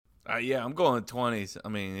Yeah, I'm going 20s. I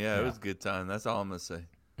mean, yeah, it was a good time. That's all I'm gonna say.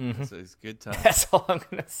 Mm-hmm. It's a good time. That's all I'm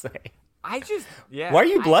gonna say. Yeah. Why are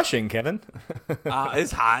you blushing, Kevin?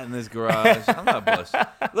 It's hot in this garage. I'm not blushing.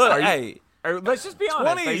 Look, hey, Let's just be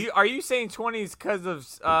honest. 20s. Are you saying 20s because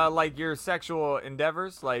of like your sexual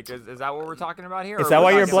endeavors? Like, is that what we're talking about here? Is Or that we're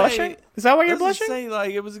why you're talking about- blushing? Is that why you're let's just blushing? say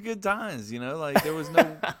like it was a good times. You know, like there was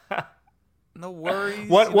no worries.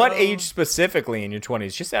 What you know? age specifically in your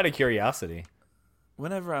 20s? Just out of curiosity.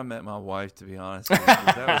 Whenever I met my wife, to be honest, with you,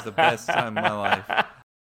 that was the best time of my life.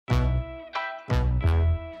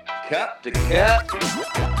 Cup to cup.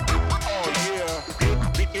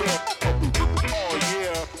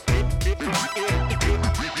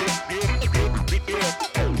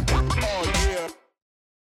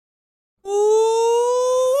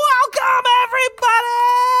 Welcome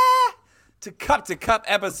everybody to Cup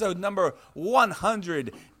episode number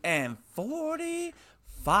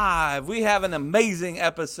 145. We have an amazing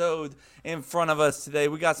episode in front of us today.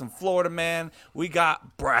 We got some Florida Man. We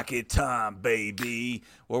got bracket time, baby,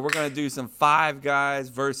 where we're going to do some Five Guys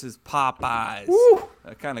versus Popeyes. Woo.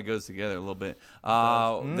 That kind of goes together a little bit.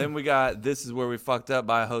 Then we got This Is Where We Fucked Up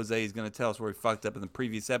by Jose. He's going to tell us where we fucked up in the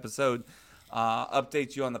previous episode.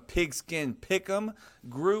 Update you on the Pigskin Pick'em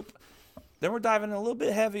group. Then we're diving a little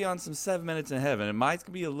bit heavy on some 7 Minutes in Heaven. It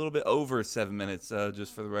might be a little bit over 7 minutes,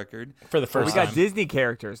 just for the record. For the first We got time. Disney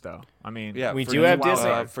characters though. I mean, Yeah, We for do you, have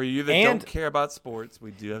Disney. For you that And- don't care about sports, we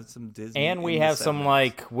do have some Disney. And we in the have 7 some, minutes.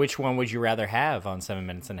 like, which one would you rather have on 7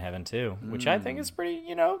 Minutes in Heaven, too? Which I think is pretty,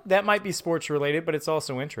 that might be sports related, but it's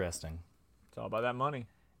also interesting. it's all about that money.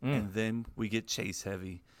 And then we get Chase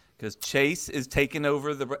heavy. Because Chase is taking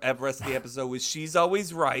over the rest of the episode with She's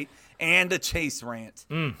Always Right and a Chase rant.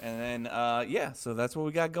 And then, so that's what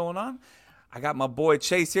we got going on. I got my boy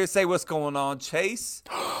Chase here. Say what's going on, Chase.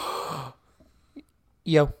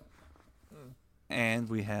 Yo. And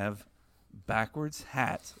we have backwards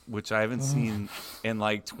hat, which I haven't seen in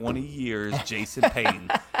like 20 years, Jason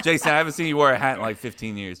Payton. Jason, I haven't seen you wear a hat in like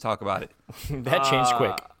 15 years. Talk about it. That changed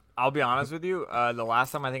quick. I'll be honest with you. The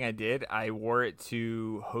last time I think I did, I wore it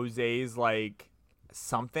to Jose's like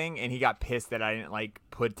something, and he got pissed that I didn't like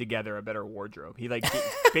put together a better wardrobe. He like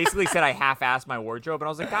basically said I half-assed my wardrobe, and I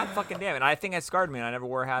was like, God fucking damn it! I think it scarred me, and I never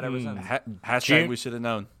wore a hat ever since. Hashtag June- we should have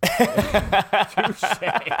known.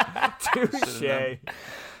 Touche.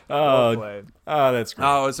 Oh, played. that's great.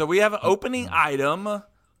 Oh, so we have an opening item.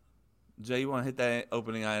 Jay, you want to hit that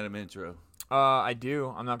opening item intro? I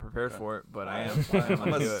do. I'm not prepared for it, but I am. I'm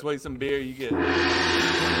going to swig some beer. You get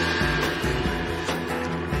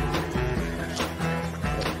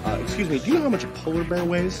Excuse me, do you know how much a polar bear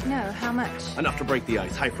weighs? No, how much? Enough to break the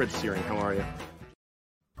ice. Hi, Fred Searing. How are you?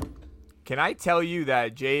 Can I tell you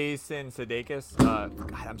that Jason Sudeikis? God,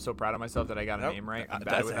 I'm so proud of myself that I got a name right. I'm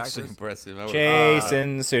bad That's with actually actors. impressive.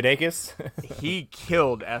 Jason Sudeikis. He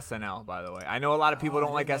killed SNL, by the way. I know a lot of people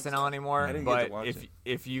don't like SNL anymore, I didn't get to but watch if it.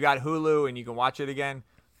 if you got Hulu and you can watch it again,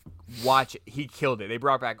 watch it. He killed it. They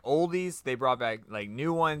brought back oldies. They brought back like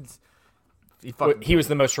new ones. He fucking He was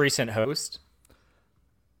the most recent host.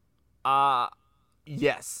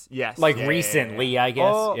 yes. Like Yeah, recently, yeah. I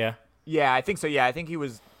guess. Oh, Yeah. Yeah, I think so. Yeah, I think he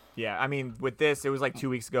was. Yeah, I mean, with this, it was like 2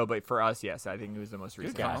 weeks ago, but for us, yes, I think he was the most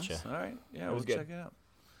recent. Gotcha. All right. Yeah, was we'll good. check it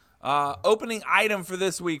out. Opening item for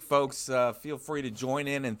this week, folks. Feel free to join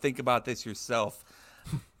in and think about this yourself.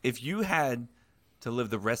 If you had to live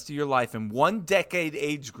the rest of your life in one decade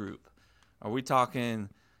age group, are we talking,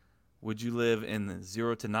 would you live in the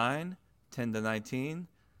 0 to 9, 10 to 19,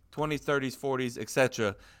 20s, 30s, 40s,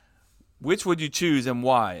 etc.? Which would you choose and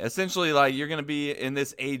why? Essentially, like, you're going to be in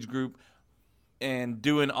this age group and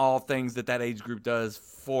doing all things that age group does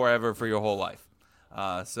forever for your whole life.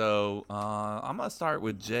 So I'm going to start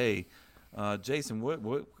with Jay. Jason,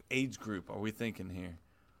 what age group are we thinking here?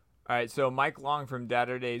 All right, so Mike Long from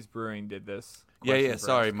Datter Days Brewing did this. Yeah. question for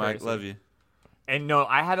Sorry, us, Mike. courtesy. Love you. And no,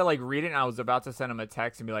 I had to like read it, and I was about to send him a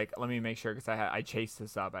text and be like, "Let me make sure," because I chased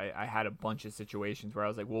this up. I had a bunch of situations where I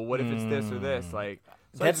was like, "Well, what if it's this or this?" Like,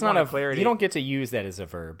 so I That's just not wanted a clarity. You don't get to use that as a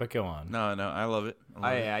verb, but go on. No, I love it. I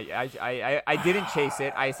love it. I didn't chase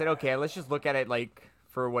it. I said, okay, let's just look at it like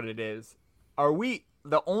for what it is. Are we?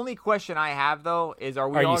 The only question I have though is, are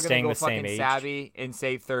we Are you all gonna staying go the same fucking age? savvy and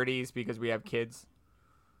say 30s because we have kids?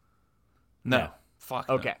 No. No. Fuck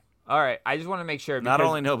no. Okay. All right. I just want to make sure. Not because-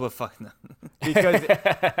 only no, but fuck no. because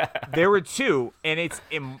there were two, and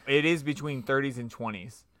it is between 30s and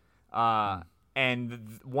 20s.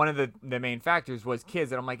 And one of the main factors was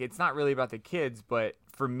kids, and I'm like, it's not really about the kids, but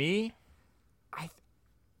for me, I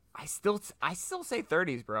still say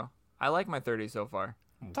 30s, bro. I like my 30s so far.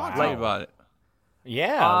 Talk to me about it.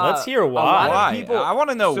 Yeah, let's hear A lot why. of Why? people- I want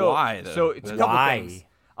to know so- why. Though. So it's a couple Why? things.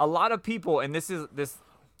 a lot of people, and this.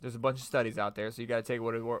 There's a bunch of studies out there, so you got to take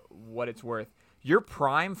what it's worth. Your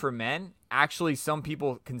prime for men, actually, some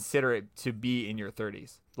people consider it to be in your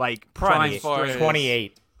 30s, like prime strength.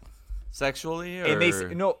 28. Sexually, or And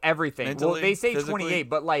they no everything. mentally, Well, they say physically? 28,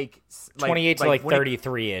 but like 28 to like when it-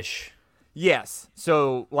 33-ish. Yes.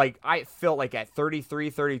 So like I felt like at 33,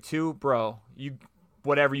 32, bro,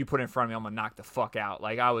 whatever you put in front of me, I'm gonna knock the fuck out.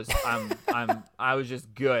 Like I was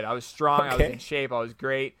just good. I was strong. I was Okay. in shape. I was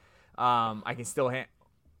great. I can still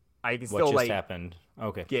What just like happened?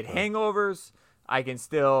 Okay. get hangovers. I can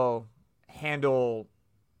still handle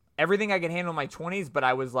everything I can handle in my 20s, but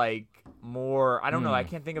I was like more. I don't know. I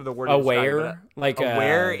can't think of the word. to describe it, Aware, but like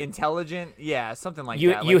aware, intelligent. Yeah, something like you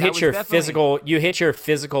that. you Like, I hit was your definitely-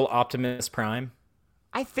 physical Optimus Prime.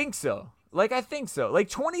 I think so. Like I think so. Like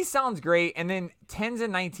 20 sounds great, and then 10s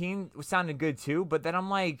and 19 sounded good too. But then I'm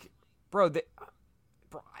like, bro,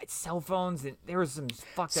 I had cell phones, and there was some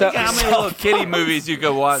fucked So- up. How many little kiddie movies you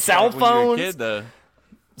could watch Cell like, when you were a phones? kid, though?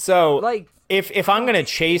 So Like- if I'm gonna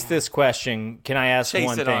chase this question, can I ask Chase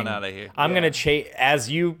one it thing? on outta here. I'm gonna chase as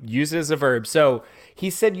you use it as a verb. So he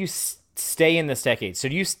said you stay in this decade. So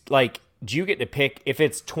do you get to pick if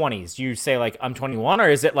it's 20s? Do you say like I'm 21, or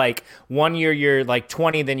is it like 1 year you're like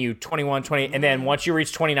 20, then you 21, 20, and then once you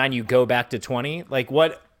reach 29 you go back to 20? Like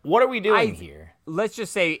what are we doing here? Let's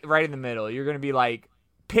just say right in the middle. You're gonna be like,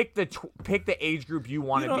 pick the age group you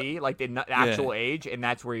want to don't- be, like the actual age, and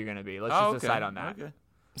that's where you're gonna be. Let's just decide on that. Okay.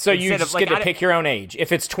 So you Instead of, just like, get to I pick your own age.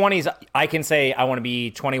 If it's 20s, I can say I want to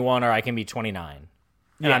be 21 or I can be 29.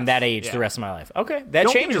 And I'm Yes, that age yeah. the rest of my life. Okay, that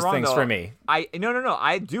Don't get me changes wrong, things though. for me. No.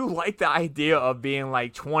 I do like the idea of being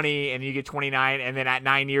like 20 and you get 29, and then at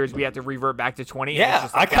 9 years we have to revert back to 20. Yeah, and it's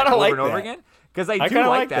just I like kinda that over like and over that. again. Because I I do kinda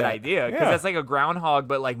like like that that. idea. Because Yeah. that's like a groundhog,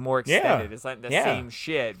 but like more Yeah. extended. It's like the Yeah. same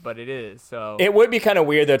shit, but it is. So It would be kind of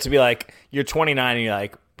weird though to be like you're 29 and you're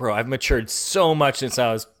like, bro, I've matured so much since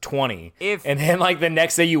I was 20. And then like the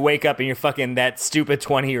next day you wake up and you're fucking that stupid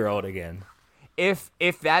 20-year-old again. if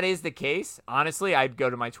that is the case, honestly, I'd go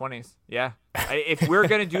to my 20s. Yeah. If we're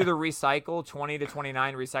gonna do the recycle 20 to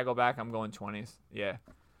 29, recycle back, I'm going 20s. Yeah.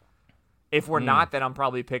 If we're not, then I'm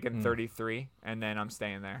probably picking 33, and then I'm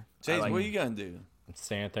staying there. Chase, I like- what are you gonna do?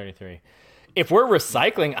 Staying at 33. If we're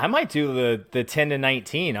recycling, I might do the 10 to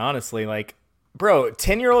 19, honestly. Like, bro,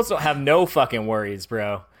 10-year-olds don't have no fucking worries,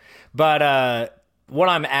 bro. But what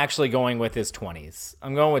I'm actually going with is 20s.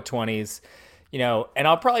 I'm going with 20s, and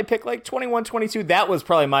I'll probably pick like 21, 22. That was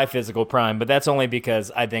probably my physical prime, but that's only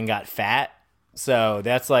because I then got fat. So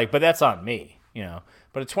that's like, but that's on me,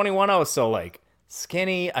 But at 21, I was so like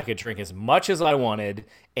skinny. I could drink as much as I wanted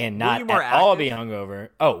and not you more at all active? be hungover.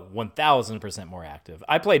 Oh, 1,000% more active.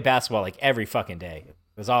 I played basketball like every fucking day. It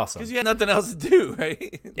was awesome. Because you had nothing else to do,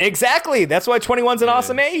 right? Exactly. That's why 21's an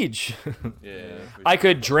awesome age. Yeah. I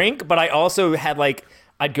could drink, but I also had like,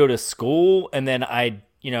 I'd go to school and then I'd,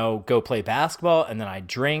 go play basketball and then I'd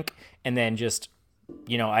drink and then just,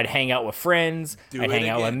 I'd hang out with friends. Do I'd it hang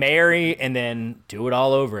out with again. Mary and then do it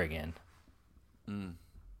all over again.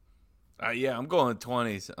 Yeah, I'm going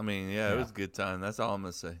 20s. I mean, yeah, it was a good time. That's all I'm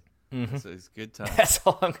gonna say. It's a good time. That's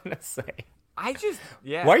all I'm going to say. I just,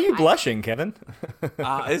 yeah. Why are you blushing, Kevin?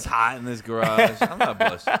 It's hot in this garage. I'm not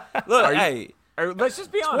blushing. Look, hey, Let's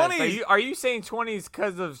just be honest. 20s Are you saying 20s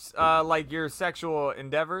because of like your sexual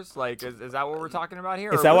endeavors? Like, is that what we're talking about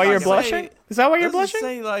here? Is Or that we're why you're talking, like- blushing? Is that why you're let's just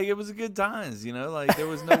blushing? say like it was a good times. Like there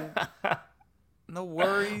was no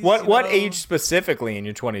worries. What age specifically in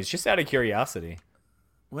your 20s? Just out of curiosity.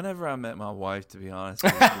 Whenever I met my wife, to be honest,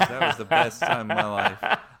 with you, that was the best time of my life.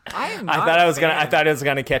 I am I not thought I was a gonna. I fan. thought I was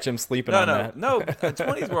gonna catch him sleeping on that. No.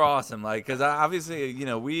 20s were awesome. Like, because obviously,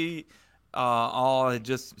 we all had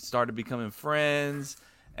just started becoming friends,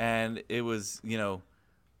 and it was, we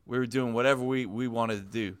were doing whatever we wanted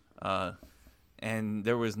to do, and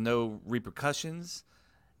there was no repercussions.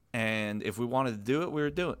 And if we wanted to do it, we were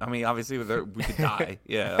doing it. I mean, obviously, we could die.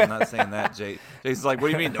 Yeah, I'm not saying that, Jay. Jason's like, what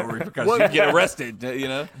do you mean no repercussions? You get arrested,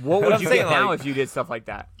 What But would I'm you saying, get now like, if you did stuff like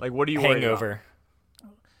that? Like, what are you worried about? Hangover.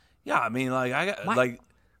 Yeah, I mean, like I got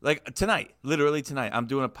like tonight, literally tonight, I'm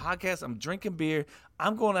doing a podcast. I'm drinking beer.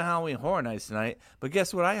 I'm going to Halloween Horror Nights tonight. But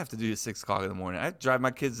guess what? I have to do at 6 o'clock in the morning. I have to drive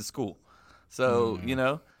my kids to school. So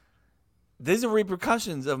these are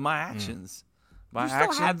repercussions of my actions. My You still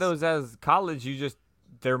actions. had those as college.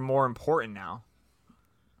 They're more important now.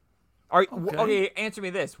 Okay, answer me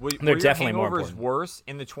this: were your definitely more hangovers important. worse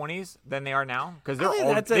in the 20s than they are now? Because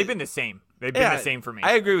I think they've been the same. They've been Yeah, the same for me.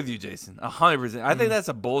 I agree with you, Jason. 100%. I think that's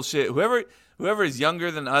a bullshit. Whoever is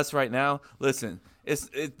younger than us right now, listen.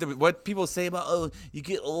 What people say about you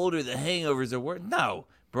get older, the hangovers are worse. No,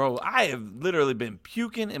 Bro, I have literally been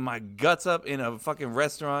puking in my guts up in a fucking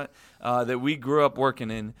restaurant that we grew up working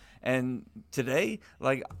in. And today,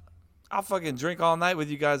 like, I'll fucking drink all night with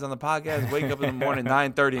you guys on the podcast, wake up in the morning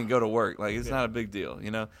 9:30 and go to work. Like, it's not a big deal,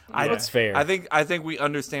 you know? That's fair. I think we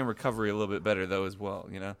understand recovery a little bit better, though, as well,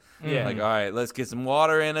 you know? Yeah. Like, all right, let's get some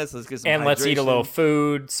water in us. Let's get some And let's eat a little hydration.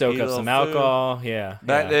 food, soak Eat a up some little food. alcohol. Yeah.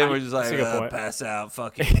 Back yeah. then, we're just like, That's a good point. pass out,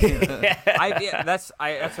 fuck it. That's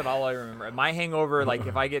what all I remember. My hangover, like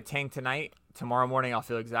if I get tanked tonight, tomorrow morning I'll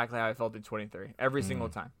feel exactly how I felt in 23 every single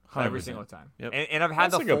time. Every 100%. single time. Yep. And I've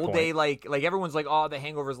had That's a the good full day point. like everyone's like, oh, the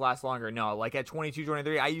hangovers last longer. No, like at 22,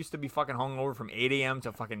 23, I used to be fucking hungover from 8 a.m.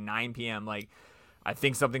 to fucking 9 p.m. Like, I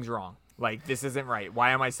think something's wrong. Like, this isn't right.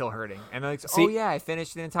 Why am I still hurting? And they're like, oh See- yeah, I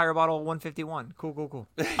finished the entire bottle of 151. Cool.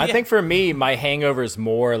 I think for me, my hangover is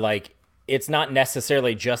more like it's not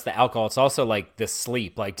necessarily just the alcohol. It's also like the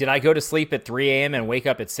sleep. Like, did I go to sleep at 3 a.m. and wake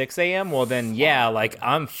up at 6 a.m.? Well, then, yeah, like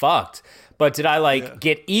I'm fucked. But did I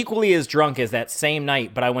get equally as drunk as that same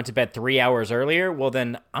night, but I went to bed 3 hours earlier? Well,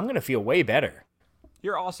 then I'm going to feel way better.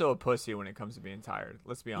 You're also a pussy when it comes to being tired.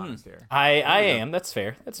 Let's be honest here. I am. That's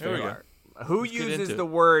fair. That's There we fair. go. Who get uses into the it.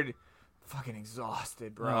 word fucking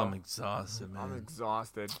exhausted, bro? I'm exhausted, man. I'm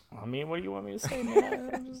exhausted. I mean, what do you want me to say,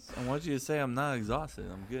 man? I want you to say I'm not exhausted.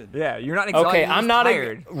 I'm good. Yeah, you're not exhausted. Okay, you're I'm just not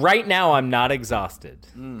tired. right now. I'm not exhausted.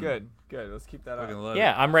 Good. Let's keep that Fucking up. love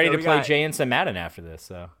Yeah, I'm ready So to we play got- Jay and some Madden after this.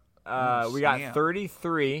 So We got snap.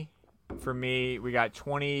 33 for me. We got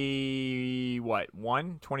 20. What?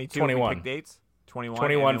 22. 21. We picked dates. 21.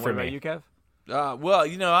 21 and then for what about me. you, Kev? Well,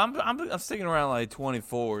 you know, I'm sticking around like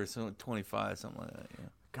 24, so 25, something like that. Yeah.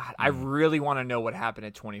 God, I really want to know what happened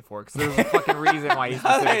at 24 because there's a fucking reason why he's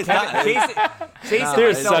It's not- Jason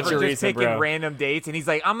There's himself such a are just reason, picking bro. random dates, and he's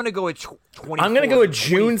like, I'm gonna go with 24. I'm gonna go with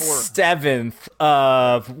June 24. 7th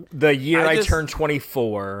of the year I just- turned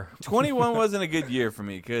 24. 21 wasn't a good year for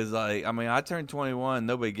me because, like, I mean, I turned 21,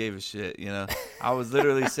 nobody gave a shit. You know, I was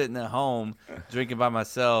literally sitting at home drinking by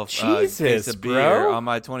myself, a case Jesus, of beer bro. on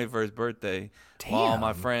my 21st birthday, while all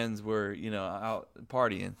my Damn. friends were, you know, out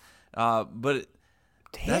partying. But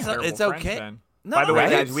that's Terrible it's friends, okay. then. No, By the way, right?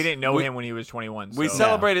 guys, we didn't know him when he was 21. We so.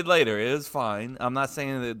 celebrated later. It was fine. I'm not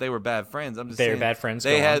saying that they were bad friends. I'm just They were saying bad friends,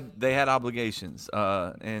 They go they had obligations,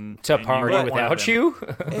 and To you party weren't one of without them. you?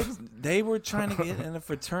 they were trying to get in a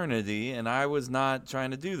fraternity, and I was not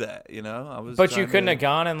trying to do that. You know, I was. But you trying couldn't to, have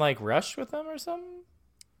gone and like rushed with them or something?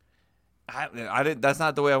 I didn't. That's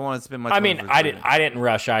not the way I want to spend my. I mean, 21st I didn't. birthday. I didn't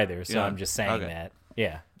rush either. So Yeah. I'm just saying Okay. that.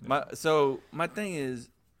 Yeah. My thing is,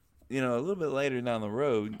 you know, a little bit later down the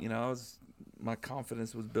road, you know, my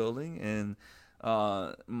confidence was building, and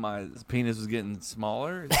my penis was getting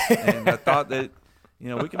smaller, and I thought that, you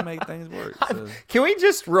know, we can make things work. So. Can we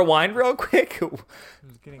just rewind real quick?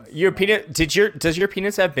 Your penis? Does your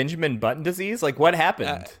penis have Benjamin Button disease? Like, what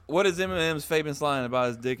happened? What is Eminem's famous line about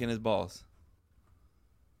his dick and his balls?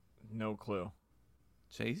 No clue.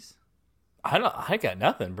 Chase? I got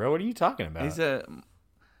nothing, bro. What are you talking about? He said,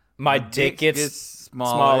 my dick gets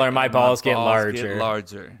smaller, my and balls get balls larger.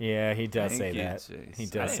 larger. Yeah, he does Thank say you, that. Chase. He I does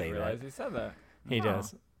didn't say realize that. he said that. He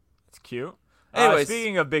does. It's cute. Anyways.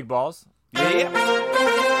 Speaking of big balls, Yeah.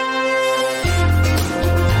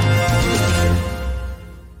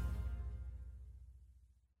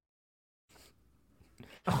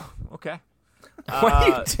 okay. What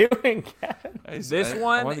are you doing, Kevin? This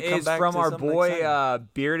one is from our boy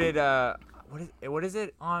bearded. What is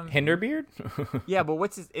it on? Hinderbeard? Yeah, but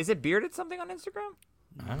is it bearded something on Instagram?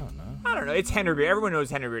 I don't know. I don't know. It's Henderbeard. Everyone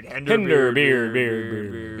knows Henderbeard.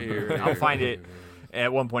 Hinderbeard. I'll find it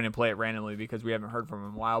at one point and play it randomly because we haven't heard from him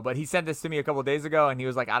in a while. But he sent this to me a couple days ago, and he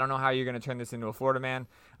was like, "I don't know how you're gonna turn this into a Florida man,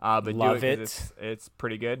 but Love do it. it. 'Cause it's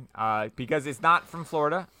pretty good because it's not from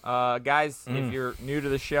Florida, guys. If you're new to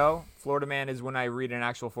the show, Florida man is when I read an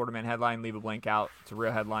actual Florida man headline, leave a blank out. It's a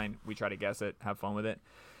real headline. We try to guess it, have fun with it.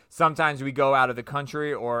 Sometimes we go out of the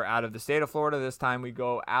country or out of the state of Florida. This time we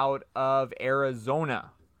go out of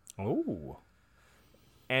Arizona. Ooh.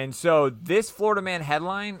 And so this Florida man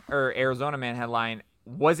headline or Arizona man headline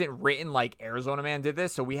wasn't written like Arizona man did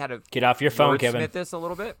this. So we had to Get off your phone, Kevin. wordsmith this a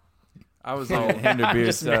little bit. I was on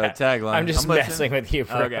Hinderbeard's tagline. I'm just listening. messing with you,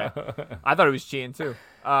 bro. Okay. I thought it was cheating too.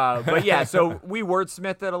 But yeah, so we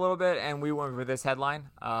wordsmithed it a little bit and we went with this headline.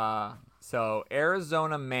 So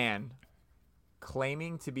Arizona man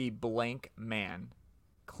claiming to be blank man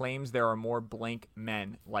claims there are more blank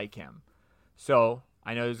men like him. So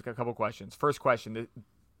I know there's a couple questions. First question,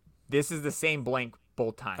 this is the same blank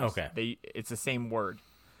both times. Okay. It's the same word.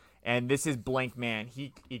 And this is blank man.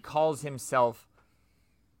 He calls himself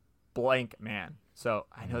blank man. So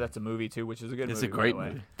I know that's a movie too, which is a good It's movie. a great by the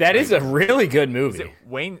way. movie. That is a really good Is movie.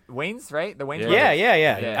 it Wayne's, right? The Wayne's Yeah.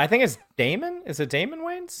 Yeah. brothers? I think it's Damon. Is it Damon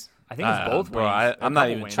Wayans? I think it's both bro, Waynes. I'm A not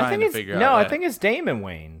couple even Waynes. trying I think to it's figure out no. I that. think it's Damon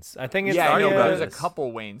Wayans. I think it's Yeah, I know, but there's a Brothers.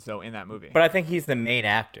 couple Waynes though in that movie. But I think he's the main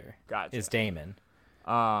actor. Gotcha. Is Damon.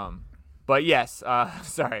 But yes,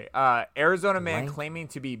 sorry. Arizona man Blank? claiming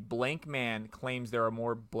to be blank man claims there are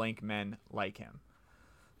more blank men like him.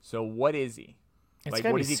 So what is he? It's Like,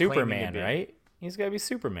 gotta what be is he claiming to Superman, be? right? He's gotta be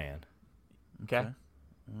Superman. Okay.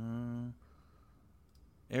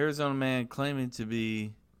 Arizona man claiming to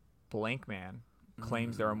be. Blank man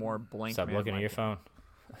claims there are more blank Stop men looking at like your him. phone.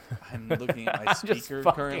 I'm looking at my I'm just speaker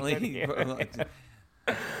fucking currently. with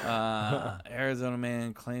you. Arizona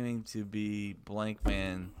man claiming to be blank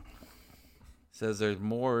man says there's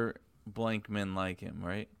more blank men like him,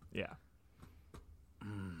 right? Yeah.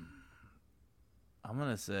 I'm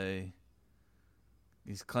gonna say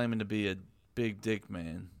he's claiming to be a big dick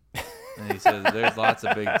man, and he says there's lots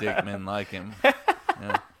of big dick men like him.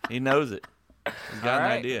 Yeah, he knows it. He's got All an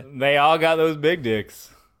right. idea. They all got those big dicks.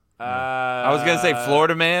 I was gonna say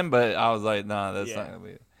Florida man, but I was like, nah, that's yeah. not gonna be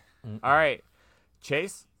it. All right.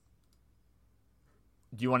 Chase,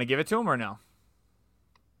 do you want to give it to him or no?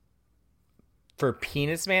 For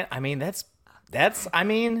Penis Man, I mean that's I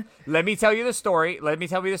mean. Let me tell you the story. And All then we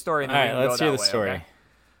can right, let's go hear that the way, story. okay?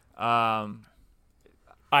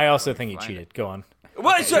 I also think he find cheated. Go on.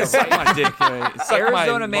 What? Suck my dick. Suck my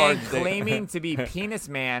Arizona man large dick. claiming to be penis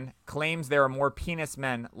man claims there are more penis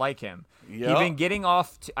men like him. Yup. He's been getting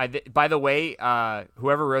off. By the way,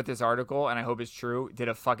 whoever wrote this article, and I hope it's true, did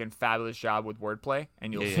a fucking fabulous job with wordplay.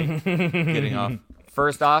 And you'll see. Getting off.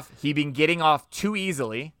 First off, he been getting off too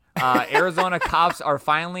easily. Arizona cops are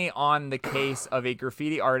finally on the case of a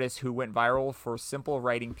graffiti artist who went viral for simple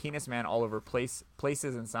writing "penis man" all over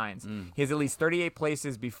places and signs. He has at least 38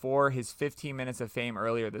 places before his 15 minutes of fame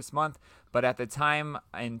earlier this month. But at the time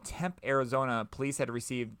in Tempe, Arizona, police had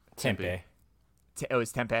received. Tempe. It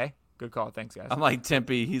was Tempe. Good call. Thanks, guys. I'm like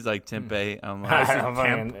Tempe. He's like Tempe. I'm I like don't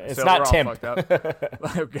fucking- it's So not we're all Temp. fucked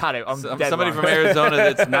up. Got it. I'm dead somebody wrong. from Arizona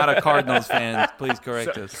that's not a Cardinals fan. Please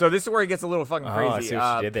correct us. So this is where it gets a little fucking Oh, crazy. I see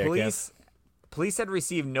what you did there, Police had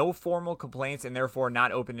received no formal complaints and therefore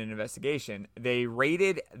not opened an investigation. They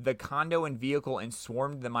raided the condo and vehicle and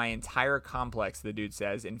swarmed my entire complex, the dude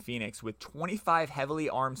says, in Phoenix with 25 heavily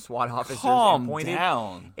armed SWAT officers Calm and pointed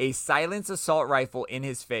down. a silenced assault rifle in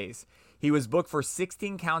his face. He was booked for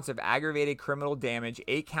 16 counts of aggravated criminal damage,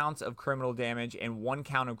 8 counts of criminal damage, and 1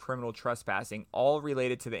 count of criminal trespassing, all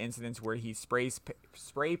related to the incidents where he spray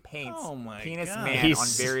paints Oh my penis God. man He's-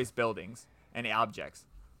 on various buildings and objects.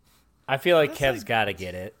 I feel like Kev's got to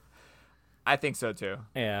get it. I think so too.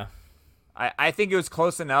 Yeah. I think it was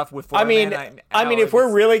close enough with. I mean, if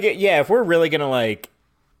we're really if we're really gonna like,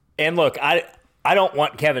 and look, I don't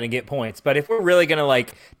want Kevin to get points, but if we're really gonna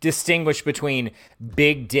like distinguish between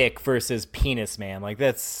big dick versus penis man, like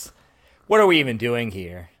that's what are we even doing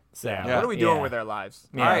here? So, what are we doing yeah. with our lives?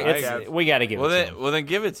 Yeah, All right, it's- Kev, we got to give Well it to him. then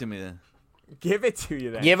give it to me then. give it to you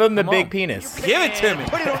then. Give him the Come big on. penis. Give it to me.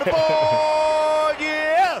 Put it on the board,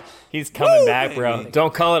 yeah! He's coming Woo, back, bro. baby.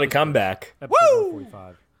 Don't call it a comeback. Episode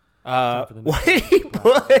 145. What did he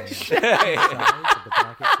push?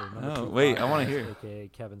 Oh, wait, I wanna hear. AKA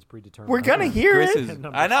Kevin's predetermined. We're gonna hear Chris it. is.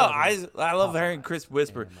 I know. I love hearing Chris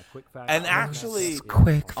whisper. And actually,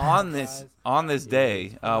 on this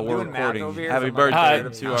day, we're Doing math recording. over here, Happy so I'm like,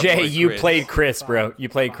 birthday to our Jay, boy you Chris. played Chris, bro. You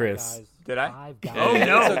played Chris. Did I? Oh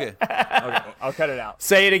no. It's okay. Okay, I'll cut it out.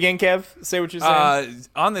 Say it again, Kev. Say what you're saying.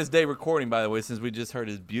 On this day recording, by the way, since we just heard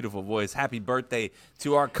his beautiful voice, happy birthday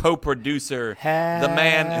to our co-producer, the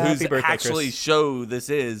man whose Happy birthday, actually Chris. show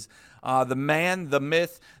this is, the man, the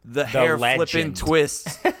myth, the hair flipping legend. twist,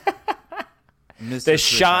 Mr. the Chris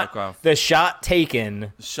shot, Howcroft. the shot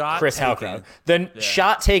taken. Shot Chris taken. Howcroft. The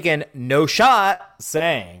shot taken. No shot.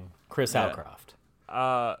 Saying Chris Howcroft.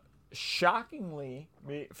 Shockingly,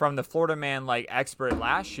 from the Florida man like expert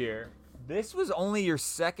last year, this was only your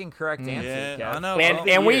second correct answer. Yeah, Kev. I know.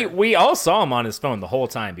 And Well, we all saw him on his phone the whole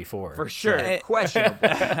time before. For sure. Eh. Questionable.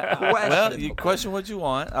 Well, you question what you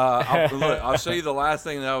want. I'll show you the last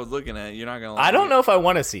thing that I was looking at. You're not gonna. Like I don't know if I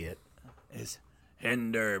want to see it. It's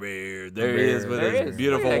Hinderbeard. There he is with There he his is.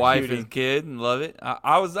 beautiful Look at that wife cutie. and kid, and love it.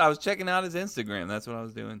 I was checking out his Instagram. That's what I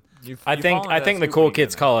was doing. I think the cool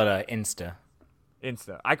kids call it a Insta.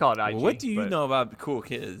 Insta. I call it IG. Well, what do you but- know about the cool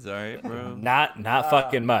kids? All right, bro. Not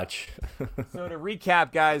fucking much. So to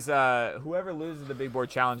recap, guys, whoever loses the big board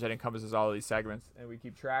challenge that encompasses all of these segments and we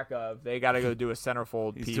keep track of, they got to go do a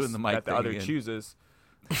centerfold He's piece doing the mic that the thing other again. chooses.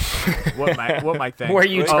 What mic thing? Where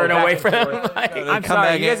you turn away from the mic. I'm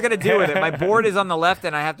sorry, you guys got to deal with it. My board is on the left,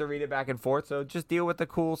 and I have to read it back and forth. So just deal with the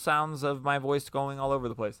cool sounds of my voice going all over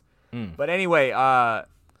the place. But anyway,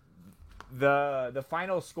 the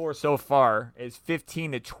final score so far is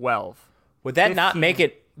 15-12. Would that not 15. make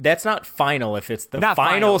it? That's not final if it's the Not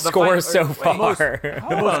final The score final- so the far. most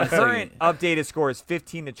on a current updated score is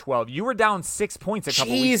 15-12. You were down 6 points a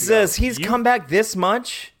couple weeks Jesus, ago. he's come back this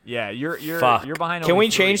much. Yeah, you're Fuck. you're behind. Can only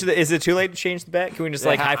we change 3. Is it too late to change the bet? Can we just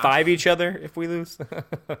Yeah, high five each other if we lose? That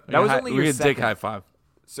was only your we could take second. high five.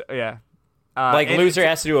 So, yeah. Like and loser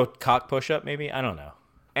has to do a cock push up, maybe. I don't know.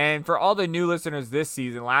 And for all the new listeners this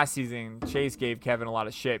season, last season, Chase gave Kevin a lot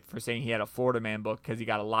of shit for saying he had a Florida Man book because he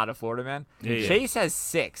got a lot of Florida Man. Yeah. Chase has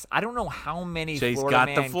 6. I don't know how many Chase Florida got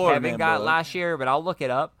Man the Florida Kevin Man got book. last year, but I'll look it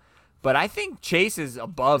up. But I think Chase is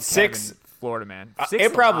above 6 Kevin Florida Man. 6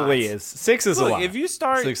 It probably lots. is. 6 is a Look, lot. if you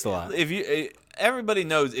start, 6 is a lot. If you, everybody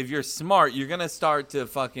knows if you're smart, you're gonna start to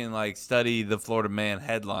fucking study the Florida Man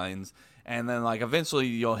headlines, and then eventually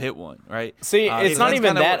you'll hit one, right? See, it's not that's even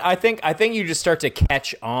kinda that. what- I think you just start to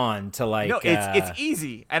catch on to No, it's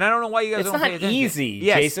easy, and I don't know why you guys It's don't not pay attention. easy,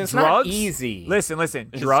 Yes, Jason. It's drugs, not easy. Listen,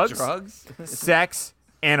 It's drugs, sex,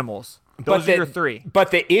 animals. Those are your 3.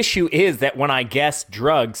 But the issue is that when I guess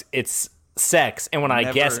drugs, it's sex, and when I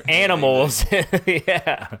Never guess anything. animals,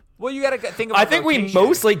 yeah. Well, you gotta think about. I think we location.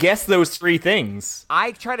 mostly guess those 3 things.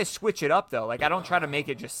 I try to switch it up though. I don't try to make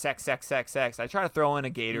it just sex. I try to throw in a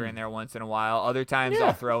gator in there once in a while. Other times Yeah,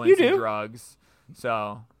 I'll throw in you some do. drugs.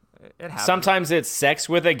 So it happens. Sometimes it's sex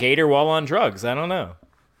with a gator while on drugs. I don't know.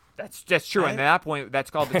 that's true. And at that point,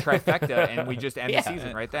 that's called the trifecta, and we just end Yeah. the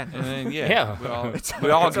season right then. And then, Yeah. we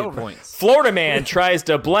all It's get over. points. Florida man tries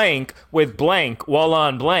to blank with blank while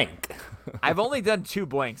on blank. I've only done 2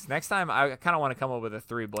 blanks. Next time, I kind of want to come up with a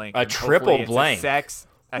 3 blank. A and triple hopefully it's blank. A sex,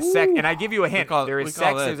 and I give you a hint. There we is call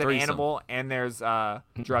sex, that a there's an threesome. animal, and there's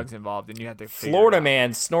drugs involved, and you have to. figure it Florida out.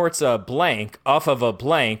 man snorts a blank off of a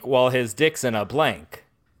blank while his dick's in a blank.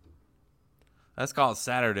 That's called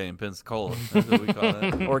Saturday in Pensacola. That's what we call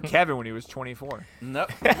that. Or Kevin when he was 24. No,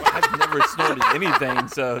 I've never snorted anything,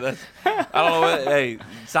 so that's. I don't know. Hey,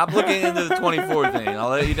 stop looking into the 24 thing. I'll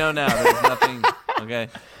let you know now. There's nothing. Okay.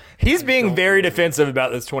 He's being very defensive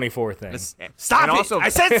about this 24 thing. Stop And it! also- I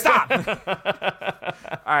said stop.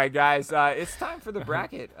 All right, guys, it's time for the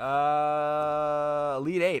bracket.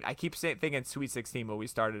 Elite 8. I keep thinking Sweet 16, but we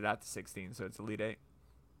started at the 16, so it's Elite 8.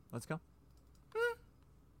 Let's go.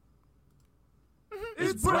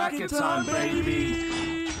 It's bracket time,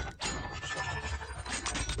 baby.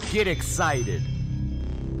 Get excited.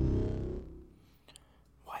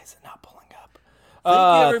 Why is it not pulling up?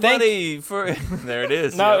 Thank you, everybody, for. There it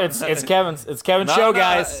is. No, Yeah. it's Kevin's. It's Kevin's No, show, no,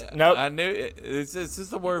 guys. Nope. I knew it. It's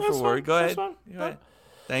just a word That's for word. fine, Go that's ahead. fine. Go ahead.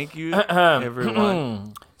 Thank you,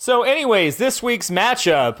 everyone. So, anyways, this week's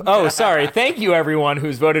matchup. Oh, sorry. Thank you, everyone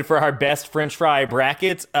who's voted for our best French fry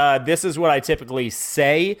bracket. This is what I typically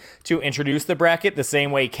say to introduce the bracket, the same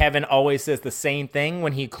way Kevin always says the same thing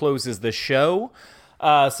when he closes the show.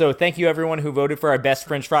 So, thank you, everyone who voted for our best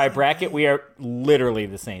French fry bracket. We are literally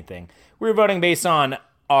the same thing. We're voting based on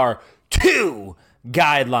our 2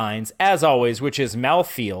 guidelines, as always, which is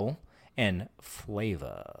mouthfeel and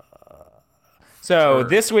flavor. So,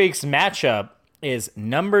 this week's matchup is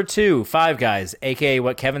number 2, Five Guys, aka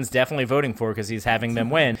what Kevin's definitely voting for because he's having them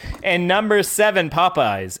win, and number 7,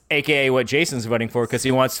 Popeyes, aka what Jason's voting for because he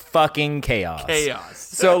wants fucking chaos. Chaos.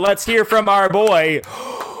 So let's hear from our boy,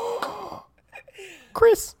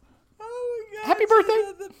 Chris. Happy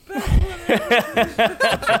birthday.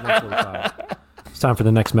 145. It's time for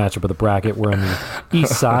the next matchup of the bracket. We're on the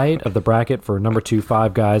east side of the bracket for number 2,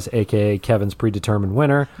 Five Guys, aka Kevin's predetermined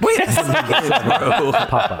winner, Popeyes.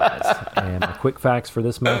 And my quick facts for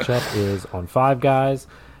this matchup is on Five Guys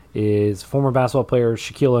is former basketball player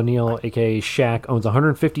Shaquille O'Neal, aka Shaq, owns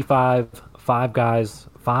 155 Five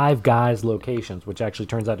Guys locations, which actually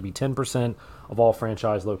turns out to be 10% of all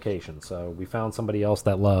franchise locations. So we found somebody else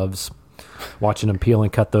that loves watching him peel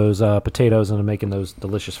and cut those potatoes and making those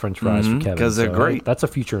delicious French fries for Kevin. 'cause they're great. That's a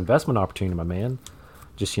future investment opportunity, my man.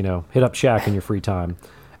 Just, hit up Shaq in your free time.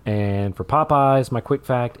 And for Popeyes, my quick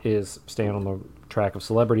fact is, staying on the track of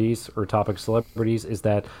celebrities or topic of celebrities, is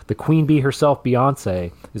that the queen bee herself,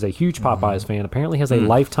 Beyonce, is a huge Popeyes fan. Apparently has a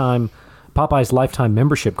Popeyes lifetime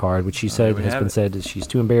membership card, which she said has been said that she's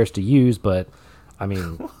too embarrassed to use. But I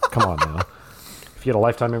mean, come on now. If you had a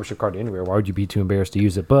lifetime membership card anywhere, why would you be too embarrassed to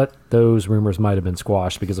use it? But those rumors might have been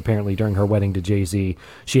squashed because apparently during her wedding to Jay-Z,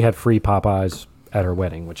 she had free Popeyes at her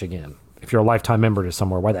wedding, which again, if you're a lifetime member to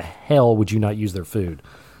somewhere, why the hell would you not use their food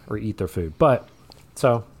or eat their food? But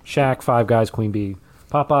so Shaq, Five Guys, Queen Bee,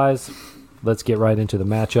 Popeyes, let's get right into the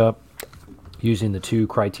matchup using the two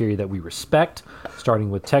criteria that we respect.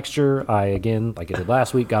 Starting with texture, I, again, like I did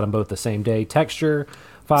last week, got them both the same day. Texture,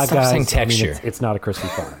 Five Stop saying Guys, I mean, texture. it's not a crispy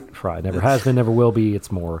fry. Never has been, never will be.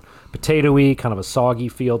 It's more potato-y, kind of a soggy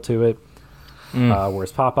feel to it.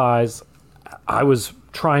 Whereas Popeyes, I was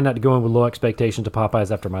trying not to go in with low expectations to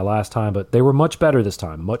Popeyes after my last time, but they were much better this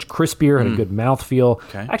time. Much crispier, had a good mouthfeel.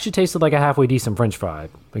 Okay. Actually tasted like a halfway decent French fry.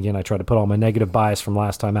 Again, I tried to put all my negative bias from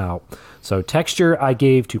last time out. So texture I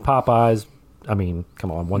gave to Popeyes. I mean,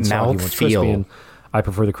 come on, one's soggy, one's crispy, Mouthfeel. and I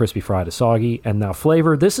prefer the crispy fry to soggy. And now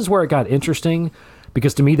flavor, this is where it got interesting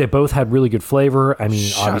because to me they both had really good flavor. I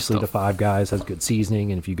mean, obviously the Five Guys has good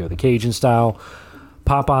seasoning, and if you go the Cajun style,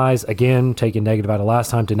 Popeyes, again, taking negative out of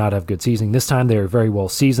last time, did not have good seasoning. This time they were very well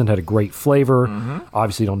seasoned, had a great flavor.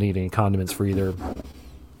 Obviously don't need any condiments for either.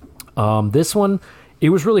 This one, it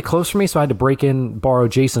was really close for me, so I had to borrow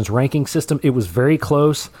Jason's ranking system. It was very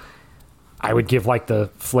close. I would give like the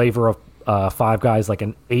flavor of Five Guys like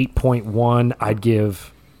an 8.1.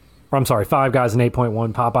 Five Guys an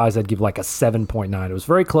 8.1. Popeyes, I'd give like a 7.9. It was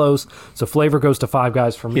very close. So flavor goes to Five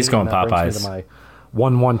Guys for me. He's going and that brings me Popeyes. to my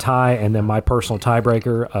 1-1 tie, and then my personal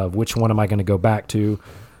tiebreaker of which one am I going to go back to,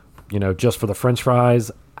 just for the French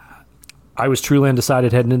fries. I was truly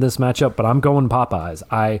undecided heading into this matchup, but I'm going Popeyes.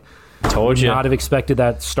 I Told would you. not have expected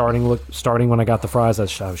that starting when I got the fries.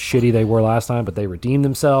 That's how shitty they were last time, but they redeemed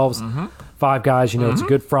themselves. Five Guys, it's a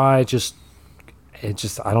good fry. It just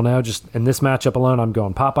I don't know. Just in this matchup alone, I'm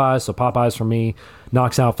going Popeyes. So Popeyes for me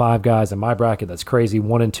knocks out Five Guys in my bracket. That's crazy.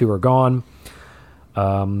 1 and 2 are gone.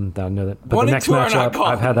 I know that, but One the and next two are not matchup,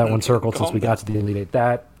 gone. I've had that one circled since we got to the Elite Eight.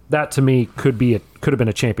 That to me could have been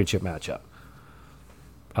a championship matchup.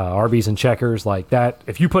 Arby's and Checkers, like that.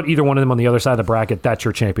 If you put either one of them on the other side of the bracket, that's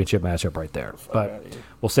your championship matchup right there. But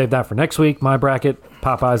we'll save that for next week. My bracket,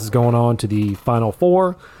 Popeyes is going on to the Final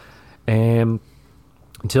Four, and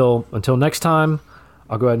until next time,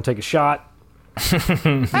 I'll go ahead and take a shot. He's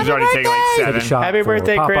already taken like Take a 7. shot Happy for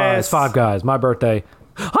birthday, Popeyes, Chris. Five Guys, my birthday.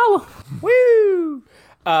 Holla! Woo!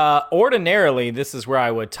 Ordinarily, this is where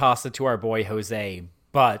I would toss it to our boy Jose,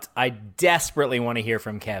 but I desperately want to hear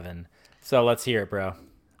from Kevin. So let's hear it, bro.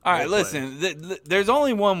 All right, listen. There's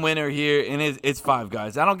only one winner here, and it's Five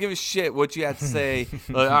Guys. I don't give a shit what you have to say.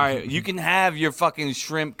 All right, you can have your fucking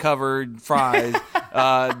shrimp-covered fries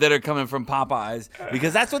that are coming from Popeyes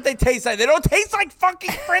because that's what they taste like. They don't taste like fucking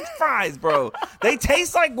French fries, bro. They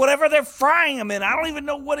taste like whatever they're frying them in. I don't even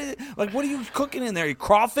know what it like. What are you cooking in there?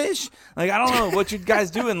 Crawfish? Like I don't know what you guys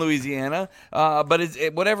do in Louisiana, but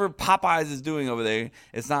whatever Popeyes is doing over there,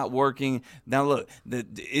 it's not working. Now look,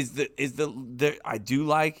 I do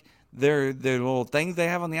like. Their little things they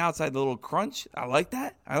have on the outside, the little crunch. I like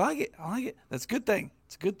that. I like it. That's a good thing.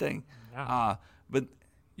 It's a good thing. Yeah. But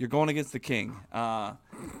you're going against the king.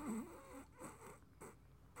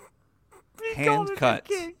 Hand cut.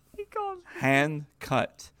 Hand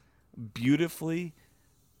cut. Beautifully,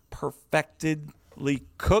 perfectedly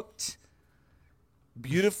cooked,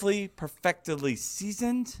 beautifully, perfectedly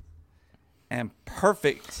seasoned, and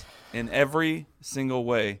perfect in every single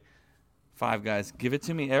way. Five Guys, give it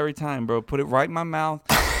to me every time, bro. Put it right in my mouth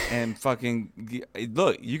and fucking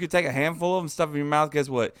look. You could take a handful of them, stuff in your mouth. Guess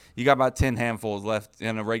what? You got about 10 handfuls left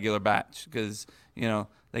in a regular batch because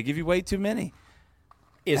they give you way too many.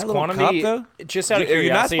 Is That little quantity cup, though? just out of You're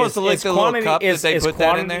not curiosity? supposed to lick is the little quantity, cup that is, they is put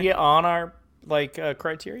that in quantity there? on our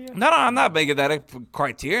criteria? No, I'm not making that a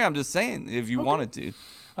criteria. I'm just saying if you wanted to.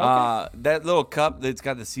 That little cup that's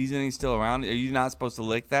got the seasoning still around, are you not supposed to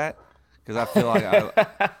lick that? Because I feel like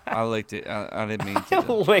I licked it. I didn't mean I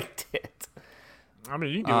to. licked it. I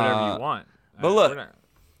mean, you can do whatever you want. but look-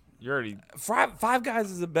 You're already. Five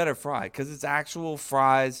Guys is a better fry because it's actual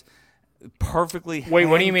fries, perfectly. Wait,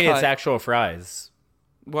 what do you mean it's hand-cut. actual fries?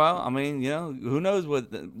 Well, I mean, who knows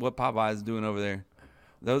what Popeyes is doing over there?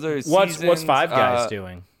 Those are What's seasoned, Five Guys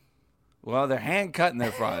doing? Well, they're hand cutting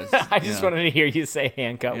their fries. I just wanted to hear you say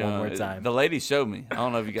hand cut one more time. The lady showed me. I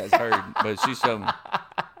don't know if you guys heard, but she showed me.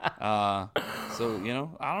 So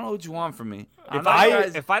I don't know what you want from me. If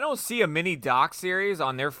I don't see a mini doc series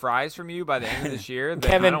on their fries from you by the end of this year, then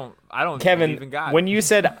Kevin, I don't Kevin, even got when it. you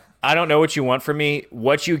said I don't know what you want from me,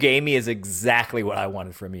 what you gave me is exactly what I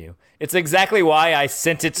wanted from you. It's exactly why I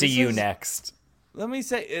sent it to This you is- next. Let me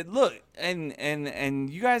say, look, and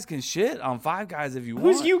you guys can shit on Five Guys if you want.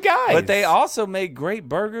 Who's you guys? But they also make great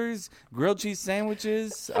burgers, grilled cheese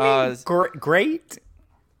sandwiches. Great.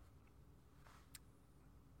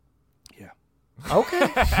 Yeah. Okay.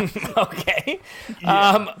 Okay.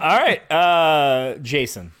 All right.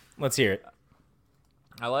 Jason, let's hear it.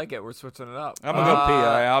 I like it. We're switching it up. I'm gonna go pee. All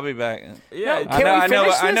right, I'll be back. Yeah, Can we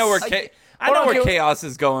finish I know this? I know on, where can- chaos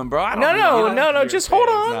is going, bro. I don't No, know. no. Just hold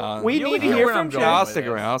on. No. We You'll need to hear hear where from I'm Jay. going. I'll stick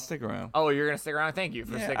around. I'll stick around. Oh, you're gonna stick around? Thank you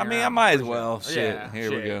for Yeah, sticking I mean, around. I might as For well. sure. Shit, Yeah, here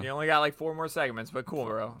we shit. go. You only got like 4 more segments, but cool,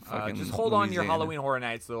 bro. Fucking Just hold on to your Louisiana. Halloween Horror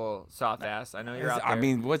Nights, little soft ass. I know you're out there. I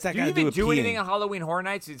mean, what's that do you got to do even with do peeing? anything on Halloween Horror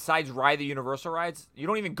Nights besides ride the Universal rides? You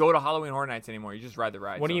don't even go to Halloween Horror Nights anymore. You just ride the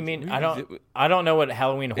rides. What do you don't mean? I don't know what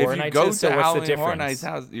Halloween Horror If you Nights go is. to So what's the Halloween Horror difference?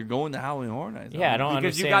 Nights, you're going to Halloween Horror Nights. Yeah, I don't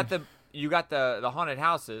Because understand. you got the haunted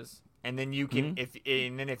houses, and then you can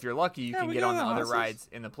if you're lucky you Yeah, can we get go on to the the other houses. rides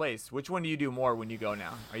in the place. Which one do you do more when you go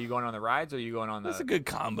now? Are you going on the rides or are you going on the? That's a good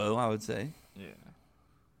combo, I would say. Yeah.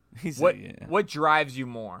 He's What yeah. what drives you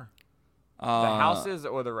more, the houses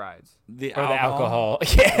or the rides? The Or the alcohol.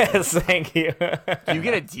 Yes, thank you. Do you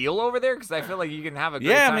get a deal over there? Because I feel like you can have a great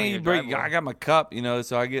Yeah, time I in mean, your you bring, driveway. I got my cup,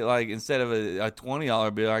 so I get like instead of a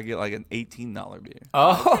 $20 bill, I get like an $18 beer.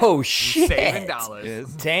 Oh shit! saving dollars. Yes.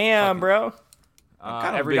 Damn, bro. kind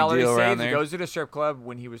of a Every big dollar he deal around saves, he there. goes to the strip club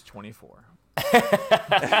when he was 24.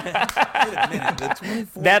 The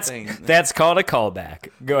 24 thing. That's called a callback.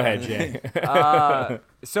 Go ahead, Jay.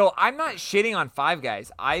 So I'm not shitting on Five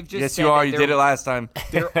Guys. I've just Yes, said you are. that You they're- did it last time.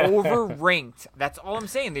 They're overranked. That's all I'm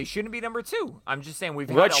saying. They shouldn't be number 2. I'm just saying we've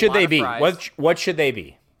had What a should lot they of be? fries. What should they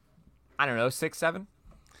be? I don't know, 6, 7.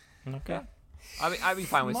 Okay. I'd be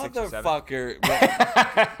fine with 6 or 7. Motherfucker.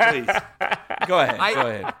 Please. Go ahead. Go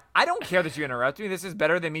ahead. I don't care that you interrupt me. This is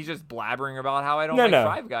better than me just blabbering about how I don't No, like no.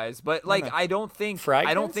 Five Guys. But like, I don't think Fry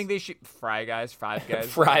I don't Guys? think they should Five Guys. Five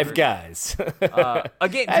whatever. guys.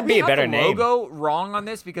 Again, That'd do we be a have better the name. logo wrong on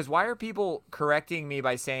this? Because why are people correcting me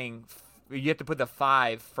by saying you have to put the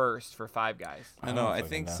 5 first for Five Guys? I know. I fucking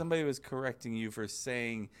think know. somebody was correcting you for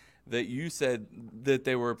saying that you said that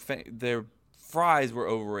their fries were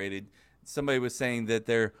overrated. Somebody was saying that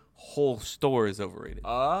their whole store is overrated.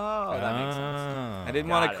 Oh, that makes sense. Ah. I didn't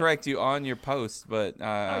got want it. to correct you on your post, but you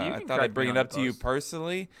I can thought correct I'd bring me it on up the to you post.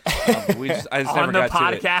 personally. I just never On the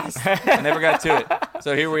got to it. podcast. I never got to it.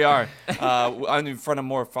 So here we are. I'm in front of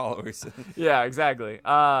more followers. Yeah, exactly.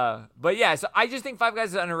 But yeah, so I just think Five Guys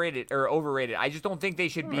is underrated or overrated. I just don't think they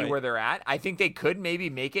should be Right. where they're at. I think they could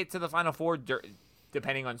maybe make it to the Final Four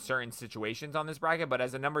depending on certain situations on this bracket. But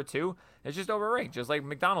as a number 2, it's just overranked, just like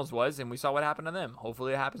McDonald's was, and we saw what happened to them.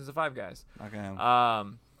 Hopefully, it happens to Five Guys. Okay.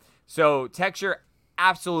 So texture,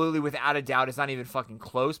 absolutely, without a doubt, it's not even fucking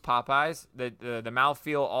close. Popeyes, the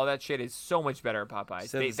mouthfeel, all that shit is so much better at Popeyes.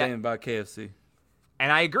 Said the same about KFC.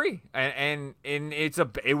 And I agree. And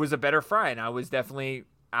it was a better fry, and I was definitely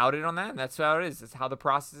outed on that. And that's how it is. It's how the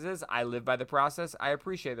process is. I live by the process. I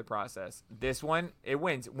appreciate the process. This one, it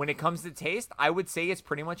wins. When it comes to taste, I would say it's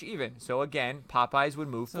pretty much even. So again, Popeyes would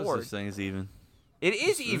move No forward. such thing as even. It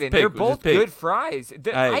is even. pick. They're Just both pick. good fries.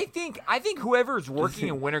 Hey. I think whoever's working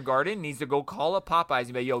in Winter Garden needs to go call up Popeyes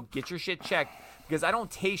and be like, yo, get your shit checked. Because I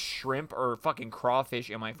don't taste shrimp or fucking crawfish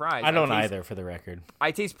in my fries. I don't taste- either, for the record.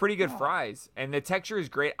 I taste pretty good fries, and the texture is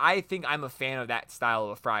great. I think I'm a fan of that style of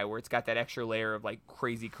a fry where it's got that extra layer of like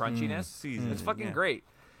crazy crunchiness. seasoning, It's fucking yeah. great.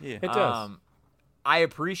 Yeah. It does. I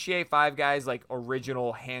appreciate Five Guys like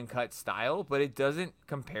original hand cut style, but it doesn't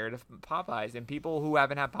compare to Popeyes. And people who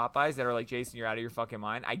haven't had Popeyes that are like, Jason, you're out of your fucking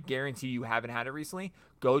mind. I guarantee you haven't had it recently.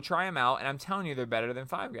 Go try them out, and I'm telling you, they're better than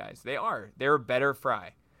Five Guys. They are. They're a better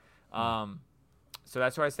fry. So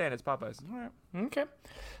that's where I stand. It's Popeyes. Okay.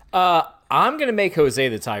 I'm gonna make Jose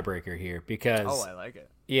the tiebreaker here because Oh, I like it.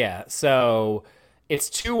 yeah. So it's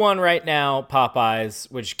 2-1 right now, Popeyes,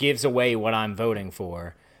 which gives away what I'm voting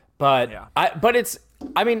for. But Yeah.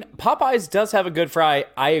 I mean, Popeyes does have a good fry.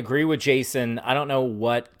 I agree with Jason. I don't know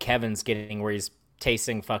what Kevin's getting where he's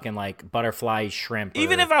tasting fucking like butterfly shrimp.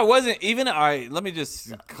 Even or- if I wasn't, let me just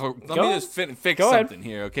fix Go ahead. something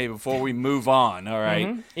here, okay? Before we move on, all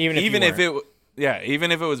right? Even if you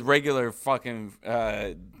even if it was regular fucking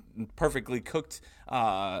perfectly cooked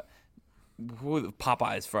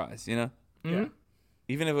Popeyes fries, you know? Mm-hmm.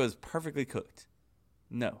 Even if it was perfectly cooked,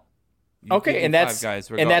 no. You okay, give and me that's Five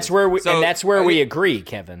Guys and that's where we regardless. and that's where we I- agree,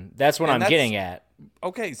 Kevin. That's what And I'm that's- getting at.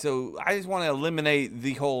 Okay, so I just want to eliminate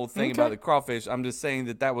the whole thing about the crawfish. I'm just saying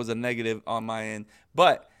that was a negative on my end,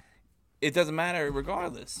 but it doesn't matter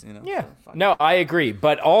regardless, you know. Yeah. So, fuck No, I agree.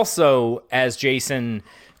 But also, as Jason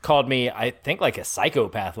called me, I think like a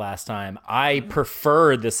psychopath last time, I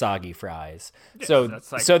prefer the soggy fries. So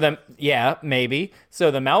that's like- so the maybe.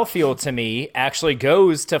 So the mouthfeel to me actually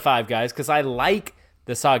goes to Five Guys because I like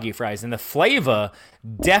the soggy fries, and the flavor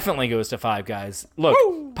definitely goes to Five Guys. Look,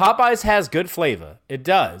 Popeyes has good flavor. It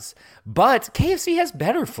does. But KFC has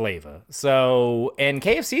better flavor. So, and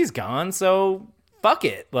KFC's gone, so fuck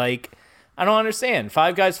it. Like, I don't understand.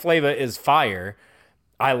 Five Guys flavor is fire.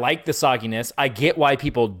 I like the sogginess. I get why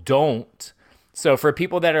people don't. So for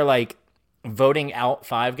people that are like, voting out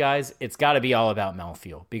Five Guys, it's got to be all about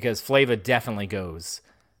mouthfeel because Flava definitely goes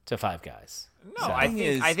to Five Guys. No,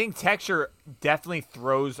 I think texture definitely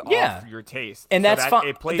throws off your taste, and that's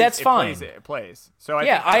fine. That's fine. It plays. So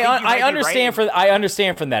I understand I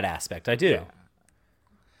understand from that aspect. I do. Yeah.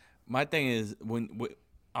 My thing is all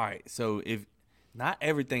right. So if not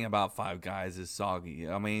everything about Five Guys is soggy.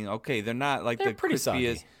 I mean, okay, they're not like they're the pretty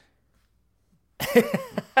crispiest. Soggy.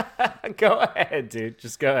 Go ahead, dude.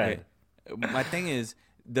 Just go ahead. My thing is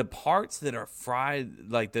the parts that are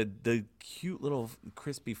fried, like the cute little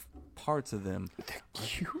crispy parts of them.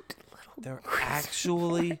 They're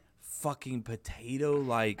actually fucking potato,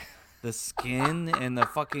 like the skin and the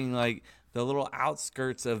fucking like the little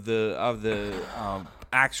outskirts of the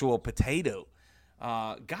actual potato.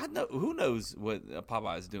 Who knows what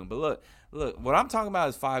Popeye is doing? But look, what I'm talking about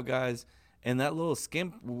is Five Guys and that little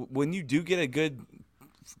skin. When you do get a good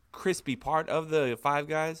crispy part of the Five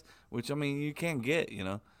Guys, which I mean you can't get, you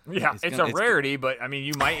know. Yeah, it's a rarity, but I mean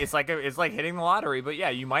you might. It's like hitting the lottery, but yeah,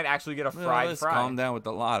 you might actually get a fried fry. Calm down with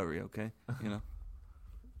the lottery, okay? You know.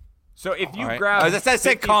 So if you grab, I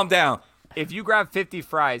said, calm down. If you grab 50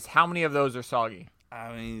 fries, how many of those are soggy?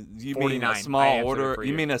 I mean, you 49. mean a small order? For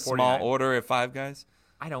You mean a 49. small order at Five Guys?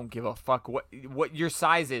 I don't give a fuck what your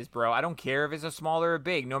size is, bro. I don't care if it's a small or a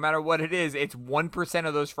big. No matter what it is, it's 1%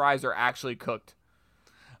 of those fries are actually cooked.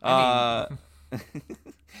 Well,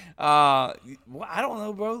 I don't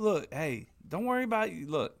know, bro. Look, hey, don't worry about it.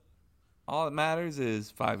 Look, all that matters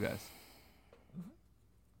is Five Guys.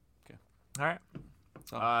 Okay. All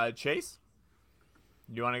right. Chase,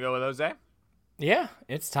 you want to go with Jose? Yeah,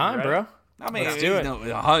 it's time, ready? bro. I mean, Let's do it. No,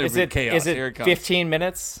 100% chaos. Is Here it comes. 15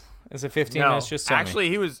 minutes? Is it 15 minutes? Just tell actually, me.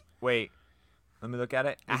 he was. Wait, let me look at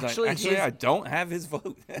it. He's like, Actually, I don't have his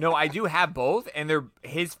vote. no, I do have both, and they're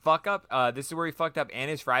his fuck up. This is where he fucked up, and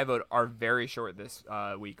his fry vote are very short this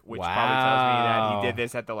week, which probably tells me that he did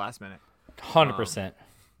this at the last minute. 100%.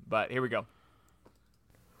 But here we go.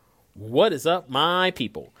 What is up, my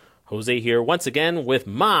people? Jose here once again with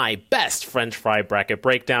my best French fry bracket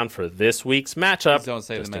breakdown for this week's matchup. Please don't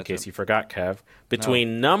say just the in case matchup. you forgot, Kev.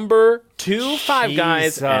 Between number 2 Five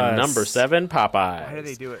Guys and number 7 Popeyes. How do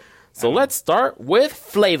they do it? So let's start with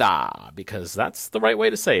flavor, because that's the right way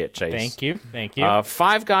to say it, Chase. Thank you.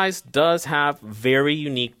 Five Guys does have very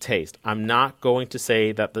unique taste. I'm not going to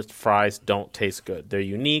say that the fries don't taste good. They're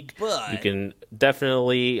unique. You can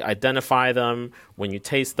definitely identify them when you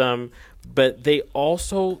taste them. But they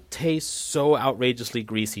also taste so outrageously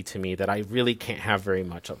greasy to me that I really can't have very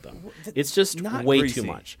much of them. It's just Not way greasy. too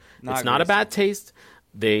much. Not It's not a greasy. bad taste.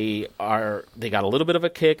 They got a little bit of a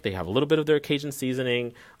kick. They have a little bit of their Cajun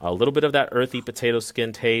seasoning, a little bit of that earthy potato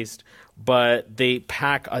skin taste, but they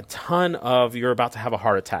pack a ton of you're about to have a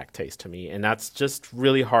heart attack taste to me, and that's just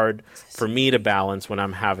really hard for me to balance when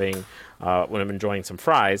I'm enjoying some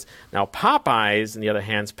fries. Now Popeyes, on the other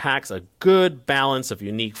hand, packs a good balance of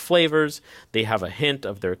unique flavors. They have a hint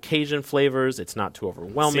of their Cajun flavors. It's not too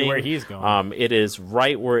overwhelming. See where he's going. It is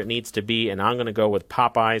right where it needs to be, and I'm going to go with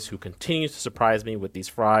Popeyes, who continues to surprise me with these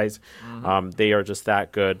fries. They are just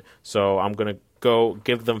that good. So I'm going to go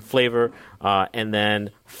give them flavor. And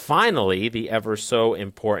then finally, the ever so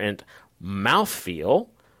important mouthfeel.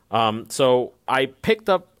 So I picked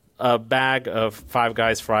up a bag of Five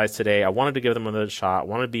Guys fries today. I wanted to give them another shot. I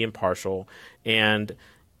wanted to be impartial. And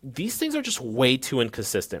these things are just way too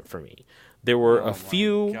inconsistent for me. There were a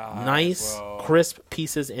few nice, crisp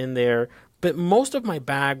pieces in there, but most of my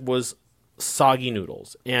bag was soggy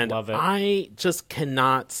noodles. And Love it. I just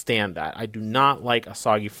cannot stand that. I do not like a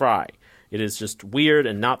soggy fry. It is just weird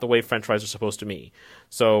and not the way French fries are supposed to be.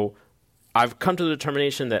 So I've come to the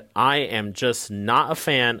determination that I am just not a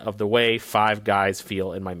fan of the way Five Guys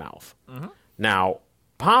feel in my mouth. Now,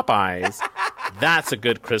 Popeyes, that's a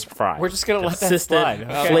good crisp fry. We're just gonna let that Consistent, slide.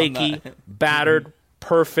 Okay. flaky, battered,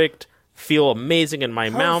 perfect, feel amazing in my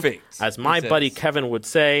mouth. Perfect, As my he buddy says. Kevin would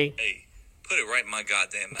say, Hey, put it right in my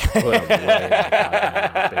goddamn mouth.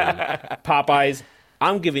 Popeyes,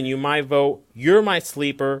 I'm giving you my vote. You're my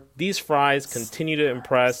sleeper. These fries continue to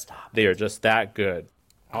impress. They are just that good.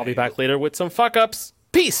 I'll be back later with some fuck ups.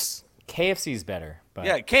 Peace. KFC's better. But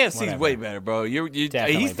Yeah, KFC's whatever. way better, bro.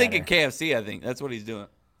 Definitely He's thinking better. KFC. I think that's what he's doing.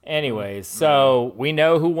 Anyways, so we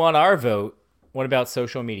know who won our vote. What about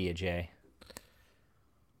social media, Jay?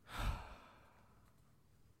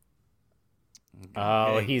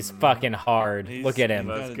 Oh, he's fucking hard. Look at him.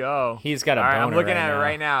 Let's go. He's got a All right, I'm boner looking right at now. it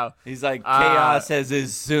right now. He's like chaos as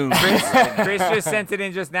his Zoom. Chris just sent it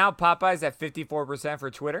in just now. Popeyes at 54%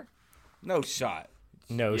 for Twitter. No shot.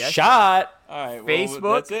 No Yes. shot. All right,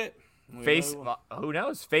 Facebook? That's it. Who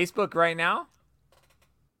knows? Facebook right now.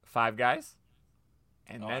 Five Guys.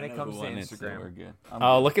 And then it comes to Instagram. We're good.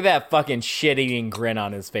 Oh, look at that fucking shit-eating grin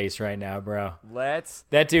on his face right now, bro. Let's.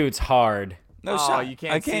 That dude's hard. No Oh, shot. you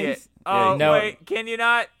can't see it. Yeah, Oh, no. wait. Can you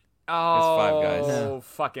not? Oh, Five Guys. Oh,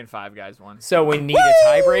 fucking Five Guys won. So we need a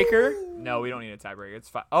tiebreaker. No, we don't need a tiebreaker. It's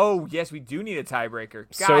fine. Oh, yes, we do need a tiebreaker.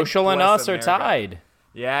 God Social and bless us America. are tied.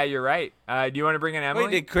 Yeah, you're right. Do you want to bring in Emily?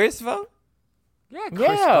 Wait, did Chris vote? Yeah,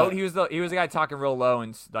 Chris Yeah. vote. He was the guy talking real low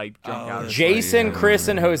and like drunk out. that's Jason, Chris,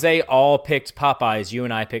 and Jose all picked Popeyes. You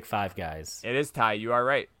and I picked Five Guys. It is tie. You are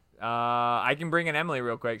right. I can bring in Emily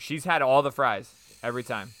real quick. She's had all the fries every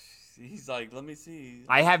time. He's like, let me see.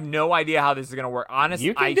 I have no idea how this is gonna work. Honestly,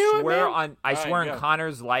 You can I do it, swear man. I All swear right, on go.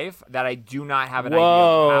 Connor's life that I do not have an idea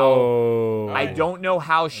of how. Whoa. I don't know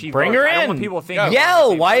how she Bring votes. her I don't in. want people think. Go. we're on the Yell.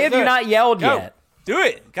 same Why page. have you not yelled Go. yet? Do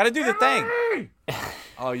it. Got to do the thing.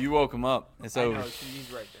 Oh, you woke him up. It's I over. know,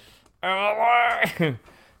 she's right there.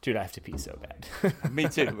 Dude, I have to pee so bad. Me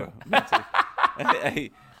too, bro. Me too.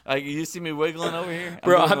 Hey, like you see me wiggling over here,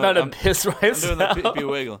 Bro, doing I'm about the- to piss I'm doing the myself. pee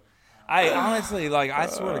wiggle. I honestly, like, I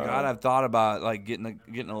swear to God, I've thought about like getting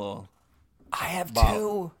a little. I have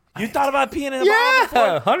bottle. You thought about peeing in a bottle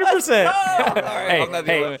before? Yeah, 100%. All right, Hey, I'm not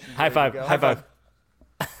the only hey, one. high five, high five.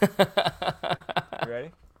 You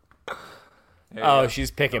ready? There you Oh, go.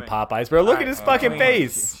 she's picking Come Popeyes, bro. Look at Alright, hsk fucking come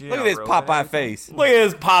face. She Look at not this roasting Popeye anything? face. Look at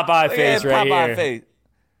his Popeye Look face at that right Popeye here. face.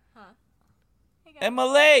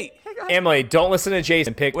 Emily, Emily, don't listen to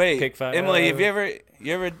Jason. Pick five. Emily, have you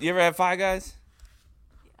ever had Five Guys?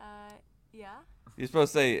 Yeah. You're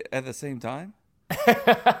supposed to say at the same time.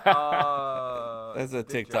 That's a Good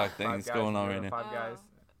TikTok job. thing Five that's Guys, going on you right know, now. Five Guys.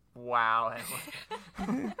 Wow.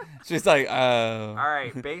 She's like, All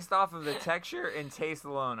right, based off of the texture and taste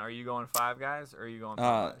alone, are you going Five Guys or are you going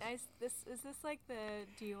Popeyes? Is this like the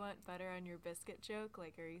do you want butter on your biscuit joke?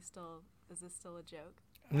 Like, is this still a joke?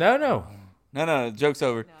 No. no, joke's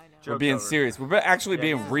over. No, I know. We're Joke's being over. serious. We're actually Yeah,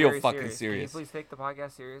 being this is real very fucking Can serious. you please take the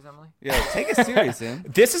podcast serious, Emily? Yeah, take it serious, Em.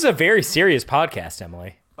 This is a very serious podcast,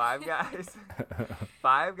 Emily. Five Guys?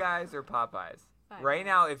 Five Guys or Popeyes? Five Right Guys.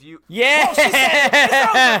 now, if you... Yeah. It's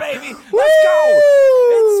over, baby. Let's go.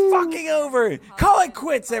 It's fucking over. Call it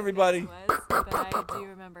quits, everybody. Was, but I do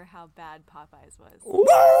remember how bad Popeyes was.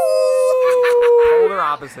 Polar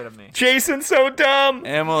opposite of me. Jason's so dumb.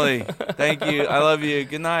 Emily, thank you. I love you.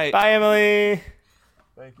 Good night. Bye, Emily.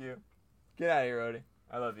 Thank you. Get out of here, Odie.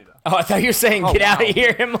 I love you, though. Oh, I thought you were saying get out of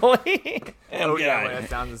here, Emily. Em, get out of That here.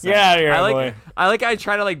 sounds the same. Get out of here, I Emily. like I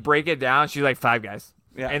try to like break it down. She's like Five Guys.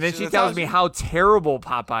 Yeah, And then she that's tells how me how terrible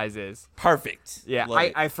Popeyes is. Perfect. Yeah, Love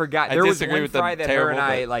it. I forgot. I There was disagree one with the fry that her terrible, and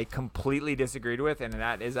I but- like completely disagreed with, and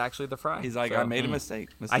that is actually the fry. He's like, So, I made a mistake.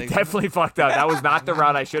 I Mistakes- definitely fucked up. That was not the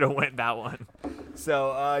route I should have went that one.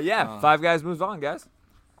 So yeah, Five Guys moves on, guys.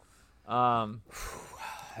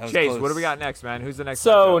 That was Chase, close. what do we got next, man? Who's the next?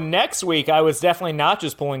 So matchup? next week, I was definitely not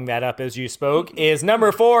just pulling that up as you spoke, is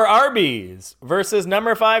number 4 Arby's versus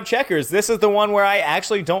number 5 Checkers. This is the one where I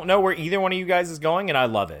actually don't know where either one of you guys is going, and I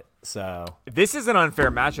love it. So this is an unfair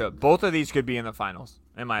matchup. Both of these could be in the finals,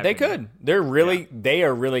 in my they opinion. could. They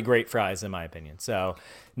are really great fries, in my opinion. So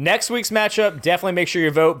next week's matchup, definitely make sure you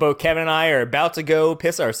vote. Both Kevin and I are about to go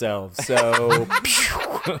piss ourselves. So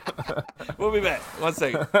We'll be back. 1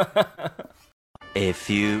 second. A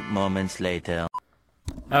few moments later.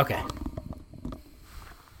 okay.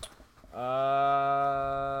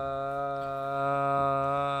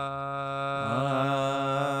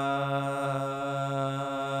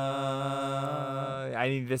 I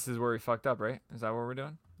need. This is where we fucked up, right? Is that what we're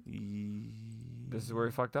doing? This is where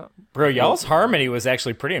we fucked up. Bro, y'all's harmony was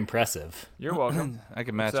actually pretty impressive. You're welcome. I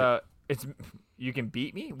can match It's you can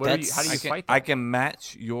beat me. What it. how do you fight that? I can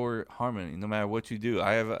match your harmony no matter what you do.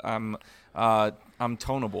 I'm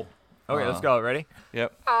tonable. Okay, let's go. Ready?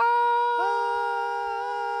 Yep.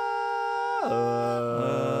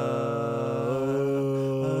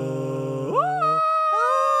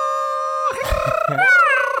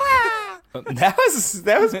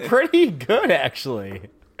 That was pretty good, actually.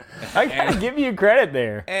 I gotta give you credit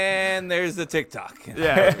there. And there's the TikTok.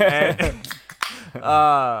 Yeah. you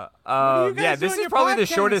guys Yeah, this doing is your probably the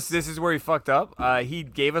podcast? shortest. This is where he fucked up. He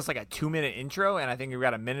gave us like a 2-minute intro, and I think we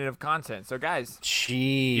got a minute of content. So, guys,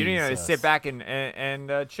 Jeez. you don't even have to sit back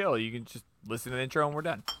and chill. You can just listen to the intro, and we're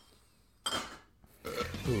done.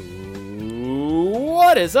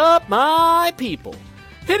 What is up, my people?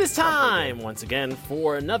 It is time once again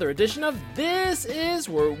for another edition of This Is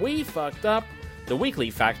Where We Fucked Up, the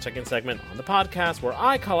weekly fact-checking segment on the podcast where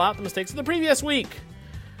I call out the mistakes of the previous week.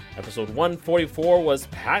 Episode 144 was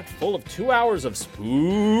packed full of 2 hours of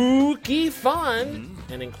spooky fun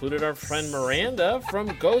and included our friend Miranda from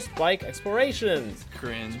Ghost Bike Explorations.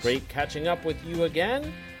 Cringe. Great catching up with you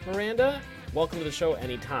again, Miranda. welcome to the show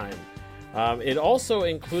anytime. It also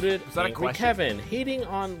included that a Angry question? Kevin hating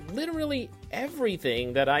on literally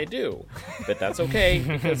everything that I do. But that's okay,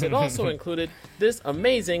 because it also included this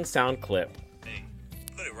amazing sound clip. Hey,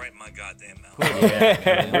 put it right in my goddamn mouth.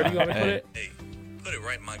 Yeah. Where do you want me to put it? Hey, put it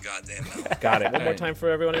right in my goddamn mouth. Got it. One more time for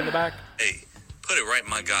everyone in the back. Hey, put it right in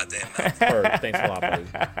my goddamn mouth. Heard. Thanks a lot, buddy.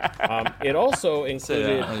 It also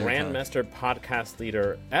included on your Grandmaster podcast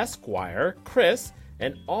leader Esquire, Chris,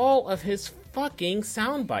 and all of his fucking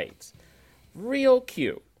sound bites. Real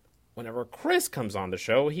cute. Whenever Chris comes on the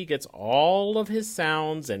show, he gets all of his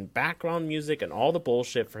sounds and background music and all the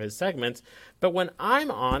bullshit for his segments. But when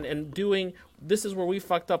I'm on and doing This Is Where We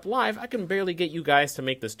Fucked Up Live, I can barely get you guys to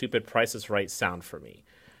make the stupid Price is Right sound for me.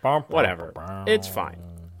 Whatever. It's fine.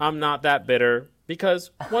 I'm not that bitter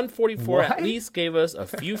because 144 at least gave us a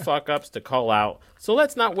few fuck-ups to call out. So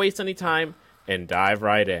let's not waste any time and dive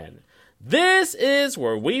right in. This is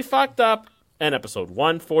Where We Fucked Up and episode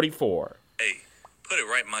 144. Hey, put it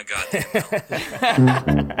right in my goddamn mouth.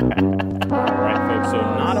 All right, folks, so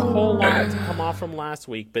not a whole lot to come off from last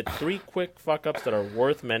week, but 3 quick fuck-ups that are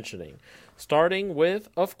worth mentioning. Starting with,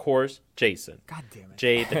 of course, Jason. God damn it.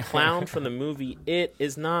 Jay, the clown from the movie It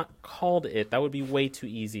is not called It. That would be way too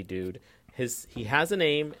easy, dude. He has a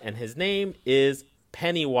name, and his name is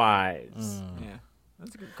Pennywise. Yeah,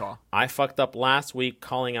 that's a good call. I fucked up last week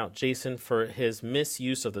calling out Jason for his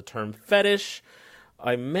misuse of the term fetish.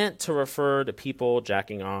 I meant to refer to people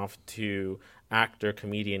jacking off to actor,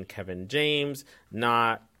 comedian Kevin James,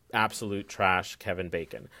 not absolute trash Kevin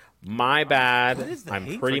Bacon. My bad.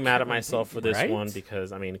 I'm pretty mad at myself for this one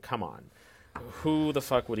because, I mean, come on. Who the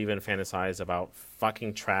fuck would even fantasize about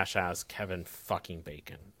fucking trash-ass Kevin fucking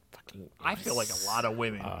Bacon? I feel like a lot of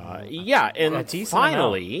women. Yeah, and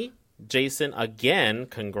finally, Jason, again,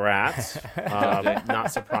 congrats.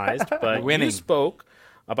 Not surprised, but you spoke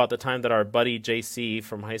about the time that our buddy JC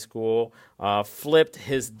from high school flipped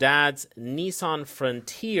his dad's Nissan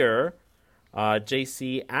Frontier.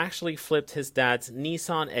 JC actually flipped his dad's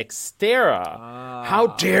Nissan Xterra. How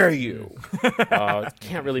dare you?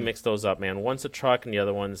 Can't really mix those up, man. One's a truck and the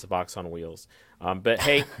other one's a box on wheels. But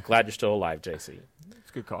hey, glad you're still alive, JC. It's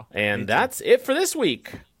a good call. And that's it for this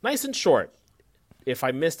week. Nice and short. If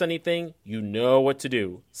I missed anything, you know what to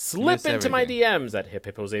do. Slip into my DMs at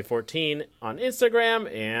HipHippos814 on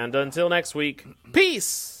Instagram. And until next week,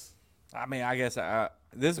 peace. I mean, I guess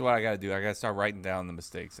this is what I got to do. I got to start writing down the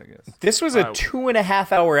mistakes, I guess. This was a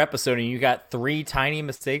 2.5-hour episode, and you got 3 tiny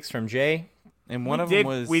mistakes from Jay. And one of them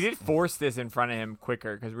was... We did force this in front of him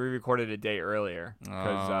quicker because we recorded a day earlier.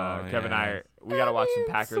 Because Kevin and I, we got to watch some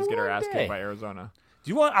Packers get our ass kicked by Arizona. Do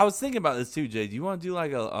you want? I was thinking about this too, Jay. Do you want to do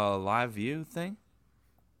like a live view thing?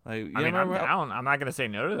 Like, I mean, I'm down. I'm not gonna say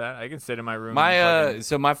no to that. I can sit in my room.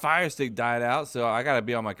 So my Fire Stick died out, so I gotta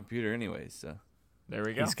be on my computer anyways. So there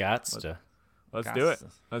we go. He's got to. Let's do it.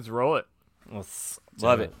 Let's roll it.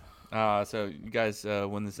 Love it. So you guys,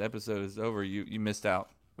 when this episode is over, you missed out.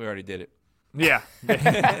 We already did it. Yeah. Good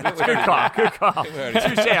call. Good call.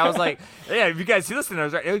 Touche. I was like, yeah, if you guys listen, I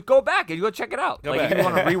was like, go back and go check it out. If you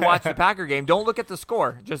want to rewatch the Packer game, don't look at the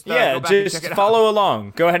score. Just go back and check it follow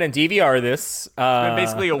along. Go ahead and DVR this. It's been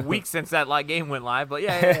basically a week since that game went live, but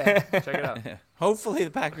yeah. Check it out. Hopefully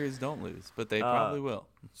the Packers don't lose, but they probably will.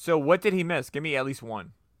 So what did he miss? Give me at least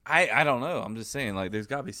one. I don't know. I'm just saying, like, there's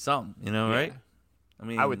got to be some, right? I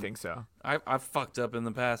mean, I would think so. I fucked up in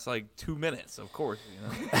the past 2 minutes, of course.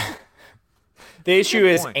 The issue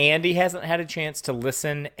is Andy hasn't had a chance to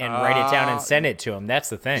listen and write it down and send it to him. That's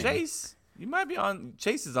the thing. Chase, you might be on.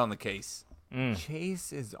 Chase is on the case.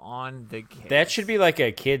 Chase is on the case. That should be like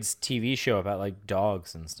a kids' TV show about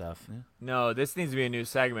dogs and stuff. Yeah. No, this needs to be a new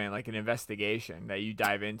segment, like an investigation that you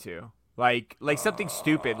dive into. Like something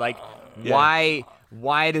stupid, why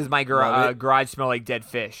does my garage smell like dead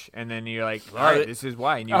fish? And then you're like, all right, this is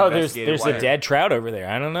why. And you there's a dead trout over there.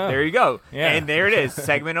 I don't know. There you go. Yeah. And there it is.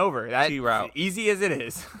 Segment over. That's easy as it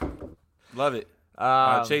is. Love it.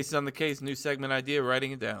 Chase is on the case. New segment idea.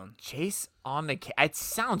 Writing it down. Chase on the case. It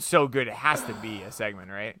sounds so good. It has to be a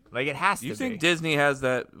segment, right? Like it has to be. You think Disney has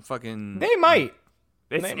that fucking... They might.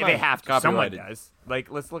 They have to. Someone does.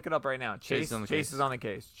 Let's look it up right now. Chase is on the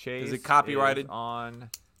case. Chase is it copyrighted? On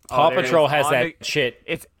Paw Patrol has that shit.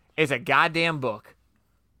 It's a goddamn book.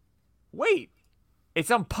 Wait,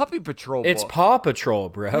 it's on Puppy Patrol. It's Paw Patrol,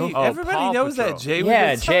 bro. Wait, everybody knows that, Jay.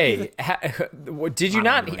 Yeah, Jay. Did you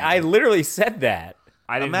not? I literally said that.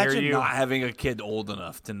 I didn't Imagine hear you. not having a kid old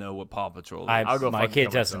enough to know what Paw Patrol is. My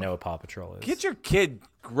kid doesn't know what Paw Patrol is. Get your kid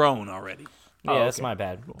grown already. Yeah, that's my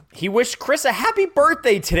bad. He wished Chris a happy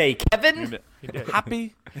birthday today, Kevin. He did.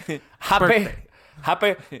 Happy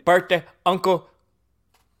birthday, Uncle.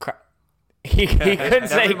 He couldn't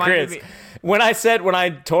say reminded Chris. me- When I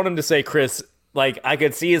told him to say Chris, like I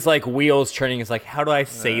could see his like wheels turning. He's like, how do I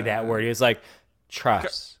say that word? He was like,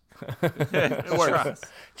 trust. Trust.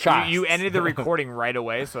 Trust. You ended the recording right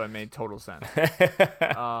away, so it made total sense.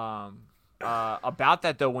 About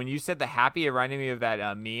that though, when you said the happy, it reminded me of that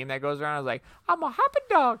meme that goes around. I was like, I'm a happy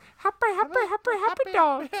dog, happy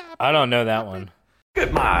dog. I don't know that one.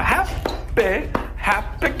 Get my happy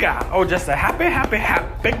guy. Oh, just a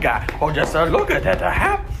happy guy. Oh, just a look at that the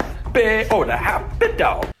happy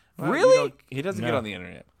dog. Really? He doesn't get on the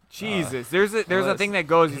internet. Jesus, there's a thing that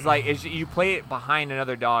goes. It's like you play it behind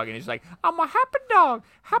another dog, and it's like, I'm a happy dog,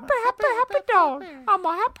 happy dog. I'm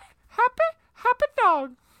a happy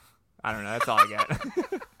dog. I don't know. That's all I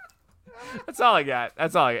got.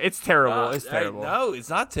 That's all I got. It's terrible. It's terrible. No, it's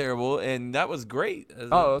not terrible, and that was great.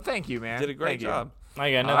 Oh, thank you, man. Did a great Thank you. job.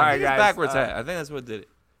 I got All nothing. right, It's guys. backwards hat. I think that's what did it.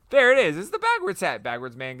 There it is. It's the backwards hat.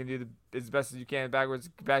 Backwards man can do as best as you can. Backwards,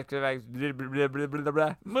 back to back. Blah, blah, blah, blah,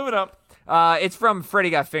 blah. Moving up. It's from Freddie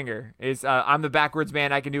Got Finger. It's I'm the backwards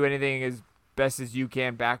man. I can do anything as best as you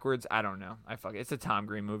can backwards. I don't know. It's a Tom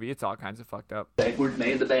Green movie. It's all kinds of fucked up. Backward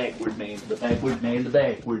man, the backward man, the backward man, the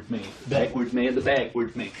backward man, backward man, the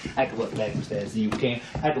backward man. I can walk backwards fast as you can.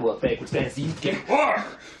 I can walk backwards fast as you can.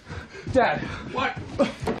 Dad, what?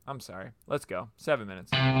 I'm sorry. Let's go. 7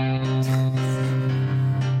 minutes.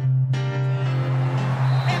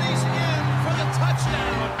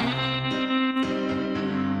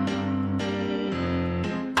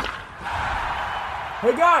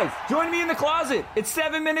 Hey guys, join me in the closet. It's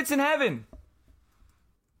 7 minutes in heaven.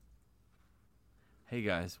 Hey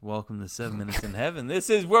guys, welcome to 7 Minutes in Heaven. This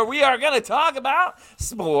is where we are going to talk about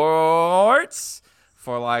sports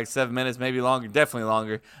for like 7 minutes, maybe longer, definitely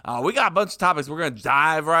longer. We got a bunch of topics. We're going to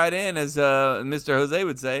dive right in, as Mr. Jose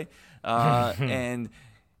would say, and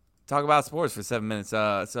talk about sports for 7 minutes.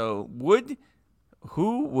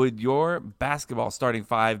 Who would your basketball starting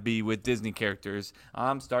five be with Disney characters?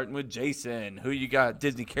 I'm starting with Jason. Who you got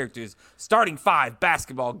Disney characters starting five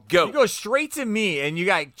basketball? Go. You go straight to me, and you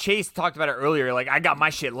got Chase talked about it earlier. Like I got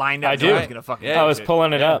my shit lined up. I do. I was gonna fucking. I was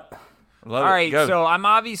pulling it up. Love All it. right, Go. so I'm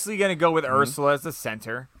obviously gonna go with Ursula as the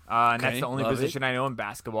center. And that's Okay, the only love position I know in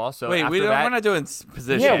basketball. So Wait, after we're that, not doing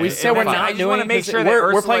positions. Yeah, we said we're fine. I not just doing. wanna make sure that we're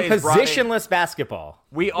Ursula playing is brought in- positionless basketball.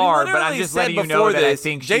 we are, but I'm literally just said letting you know before that I this,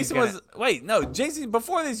 think Jason she's gonna, was wait, no, Jason.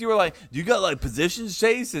 Before this, you were like, "Do you got like positions,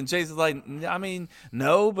 Chase?" And Chase was like, "I mean,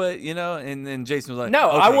 no, but you know." And then Jason was like, No,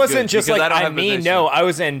 okay, I wasn't good, just because like don't I have mean positions." no. I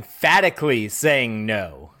was emphatically saying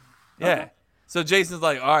no. Yeah. So Jason's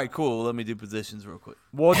like, "All right, cool. Let me do positions real quick."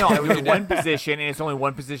 Well, no, I'm doing one position, and it's only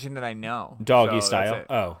one position that I know. Doggy So style. that's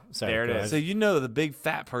it. Oh, sorry. There it go is. ahead. So you know the big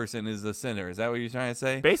fat person is the center. Is that what you're trying to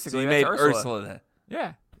say? Basically, so you that's made Ursula. that.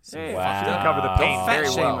 Yeah. Yeah, Wow. She can cover the paint Don't very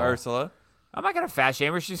fat shame well. Ursula. I'm not gonna fat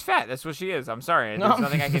shame her. She's fat. That's what she is. I'm sorry. There's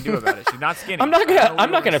nothing I can do about it. She's not skinny. I'm not I don't know gonna. what I'm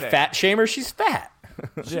you not want me gonna to say. fat shame her. She's fat.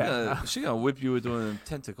 She gonna whip you with one of them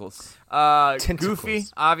tentacles. Goofy,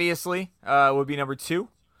 obviously, would be number 2.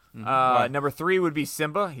 Number 3 would be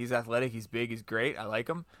Simba. He's athletic. He's big. He's great. I like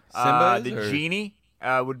him. Simba is, the or- genie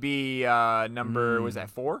would be number. Was that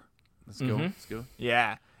 4? Let's go. Let's go.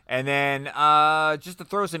 Yeah. And then just to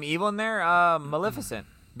throw some evil in there, Maleficent,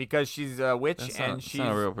 because she's a witch That's and not, she's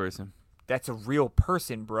not a real person. That's a real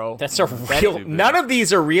person, bro. That's a real. None of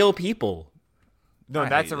these are real people. No, I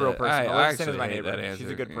that's hate a real that. person. I Maleficent actually is my hate neighbor. that answer.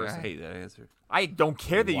 She's a good person. I hate that answer. I don't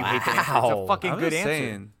care that you hate that answer. It's a Wow. fucking I'm good just answer.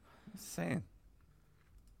 saying. Just saying.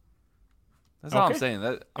 That's all I'm Okay. saying.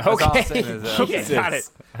 That's all I'm Okay. saying is Okay, Jesus. got it.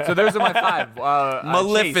 So those are my 5. Chase.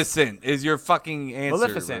 Maleficent is your fucking answer.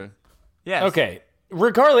 Maleficent. Bro. Yes. Okay.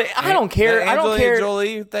 Regardless, I don't care. That I don't Angelina care.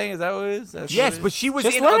 Jolie thing, is that what it is? That's Yes, what it but is? she was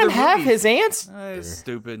Just in let other him have movies. his answer. It's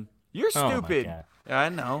stupid. You're Oh my stupid. God. Yeah, I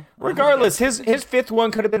know. Regardless, his fifth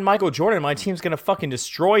one could have been Michael Jordan. My team's gonna fucking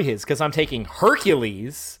destroy his because I'm taking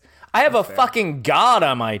Hercules. I have a fucking god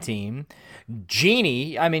on my team.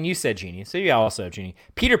 Genie. I mean, you said Genie, so you also have Genie.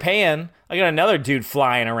 Peter Pan. I got another dude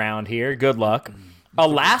flying around here. Good luck.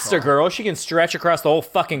 Elastigirl. She can stretch across the whole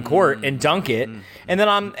fucking court and dunk it. And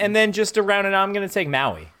then just to round it out, I'm gonna take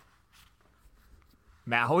Maui.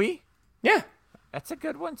 Maui? Yeah. That's a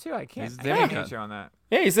good one too. I can't He's a I can't demigod. answer on that.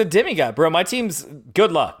 Yeah, he's a demigod, bro. My team's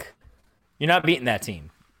good luck. You're not beating that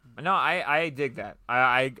team. No, I dig that.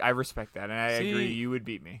 I respect that, and I See- agree. You would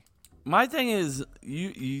beat me. My thing is,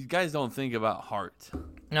 you guys don't think about heart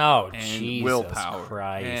Oh, and Jesus willpower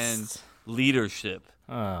Christ. and leadership.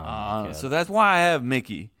 Oh, my God. So that's why I have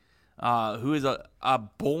Mickey, who is a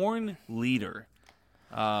born leader.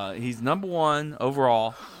 He's number 1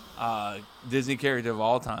 overall Disney character of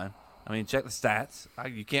all time. I mean, check the stats.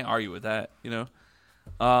 You can't argue with that, you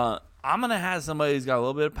know. I'm gonna have somebody who's got a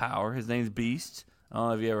little bit of power. His name's Beast. I don't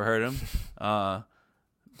know if you ever heard him.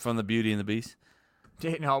 From the Beauty and the Beast.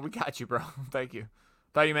 No, we got you, bro. Thank you.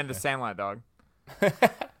 Thought you meant the Sandlot dog.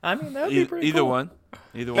 I mean, that'd be pretty either cool. one.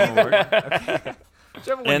 Either one will work. Okay.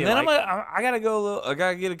 Whichever one And you then like. I gotta go a little. I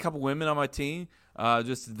gotta get a couple women on my team,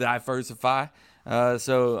 just to diversify.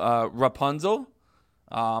 So Rapunzel,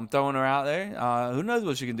 I'm throwing her out there. Who knows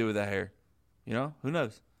what she can do with that hair? You know, who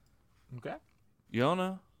knows? Okay. You don't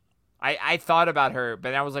know. I thought about her,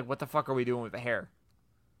 but I was like, what the fuck are we doing with the hair?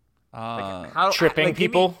 Tripping like, give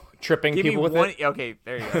people, me- tripping give me people with one, it. Okay,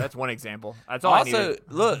 there you go. That's one example. That's all I Also, needed.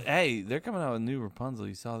 look, hey, they're coming out with new Rapunzel.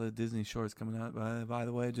 You saw the Disney shorts coming out, by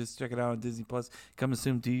the way. Just check it out on Disney Plus. Coming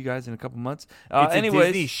soon to you guys in a couple months. It's anyways, a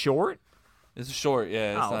Disney short? It's a short,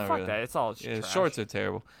 yeah. It's Oh, not fuck really. that. It's all Yeah, trash. shorts are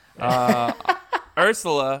terrible.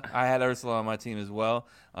 Ursula, I had Ursula on my team as well.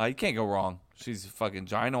 You can't go wrong. She's fucking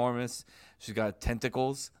ginormous. She's got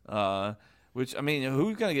tentacles. Which, I mean,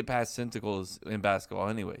 who's gonna get past tentacles in basketball,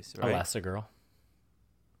 anyways? Right? Elastigirl.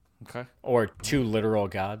 Okay. Or two literal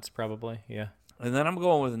gods, probably. Yeah. And then I'm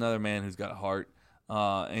going with another man who's got heart,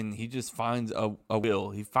 and he just finds a will.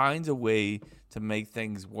 He finds a way to make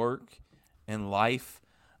things work in life.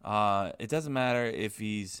 It doesn't matter if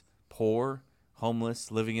he's poor,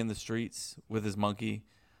 homeless, living in the streets with his monkey.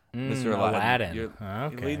 Mr. Aladdin. You're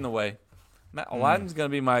Okay. leading the way. Aladdin's going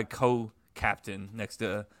to be my co-captain next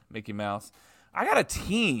to Mickey Mouse. I got a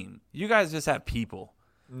team. You guys just have people.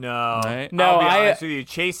 No. Right? No, I'll be honest with you.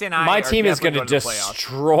 Chase and I my are team is definitely going to to the playoffs.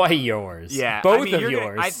 destroy yours. Yeah, both I mean, of you're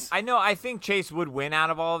yours. I know. I think Chase would win out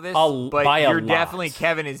of all of this, by but a you're lot. definitely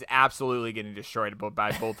Kevin is absolutely getting destroyed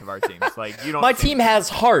by both of our teams. Like you don't. My think- team has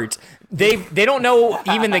heart. They don't know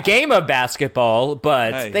even the game of basketball,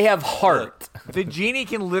 but Hey, they have heart. The genie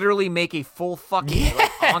can literally make a full fucking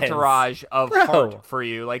like, entourage of Bro. heart for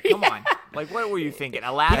you. Like, come on. Like, what were you thinking?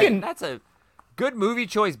 Aladdin? That's a good movie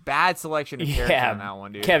choice. Bad selection of character on that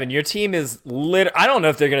one, dude. Kevin, your team is I don't know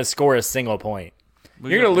if they're going to score a single point.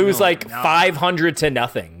 You're going to lose like no. 500 to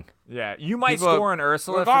nothing. Yeah, you might People- score an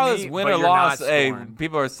Ursula Regardless, for me, win but or you're not loss, hey, scoring.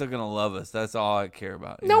 people are still going to love us. That's all I care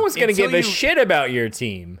about. you No know? one's going to Until give a you- shit about your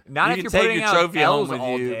team. Not You if can you're take putting your out trophy home L's with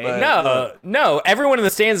all you, day. but- No. Everyone in the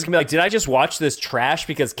stands is going to be like, did I just watch this trash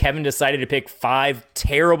because Kevin decided to pick 5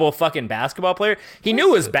 terrible fucking basketball players? He knew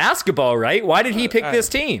it was basketball, right? Why did he pick this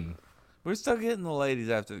team? We're still getting the ladies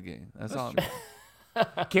after the game. That's all. I'm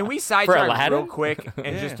Can we For sidetrack Aladdin? real quick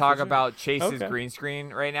and Yeah, just talk for sure. about Chase's Okay. green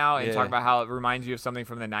screen right now and Yeah. talk about how it reminds you of something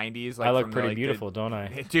from the 90s? Like I look from pretty the, beautiful, don't I?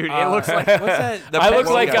 Dude, it looks like what's that? The I look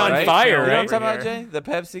Pepsi like guy, on right? fire, You know what I'm right? talking about, Jay? The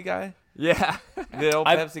Pepsi guy? Yeah. The old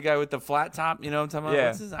I- Pepsi guy with the flat top? You know what I'm talking about? Yeah.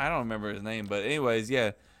 What's his? I don't remember his name, but anyways,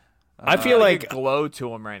 yeah. I feel like like glow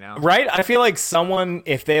to him right now. right? I feel like someone,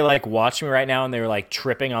 if they like watch me right now and they were like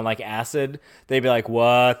tripping on like acid, they'd be like,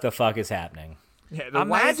 "What the fuck is happening?" Yeah,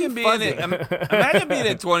 Imagine being imagine being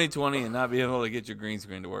in 2020 and not being able to get your green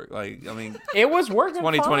screen to work. Like, I mean, It was working.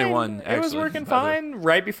 2021, Fine. It was actually, working by the way. fine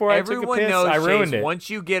right before Everyone I took a piss. knows I ruined Chase, it. once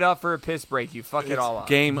you get up for a piss break, you fuck it all up.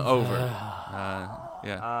 game over.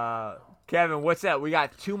 Yeah. Kevin, what's that? We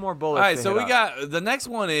got 2 more bullets. All right, to so hit we up. got the next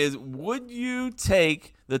one is: would you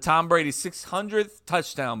take the Tom Brady 600th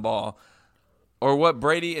touchdown ball, or what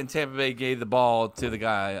Brady and Tampa Bay gave the ball to the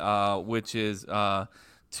guy, which is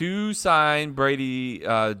 2 signed Brady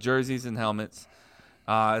jerseys and helmets,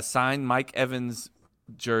 signed Mike Evans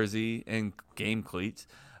jersey and game cleats,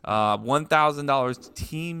 $1,000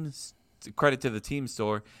 teams credit to the team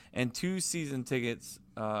store, and 2 season tickets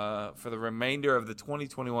for the remainder of the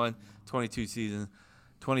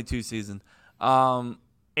 2021-22 season.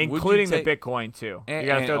 Including the Bitcoin, too. You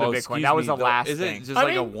got to throw the Bitcoin. That was the last Is thing. it just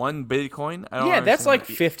like a 1 Bitcoin? I don't Yeah, that's like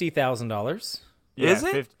understand. $50,000. Is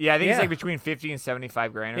it? Yeah, I think it's Yeah. like between 50 and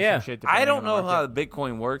 75 grand or Yeah. some shit. I depending don't on the know market. how the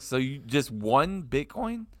Bitcoin works. So you just 1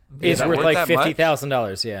 Bitcoin? It's Is that worth worth like that much?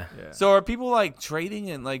 $50,000. Yeah. So are people like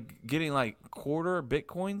trading and like getting like quarter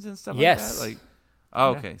Bitcoins and stuff Yes. like that? Like, oh,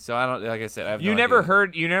 okay. So I don't, like I said, I have You no never idea.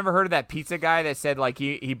 heard of that pizza guy that said like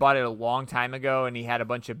he bought it a long time ago and he had a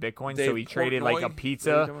bunch of Bitcoin, so Dave he traded like a Portnoy?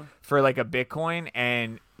 pizza for like a Bitcoin,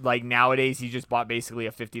 and like nowadays he just bought basically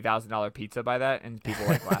a $50,000 pizza by that, and people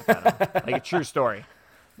like laugh at him. Like a true story.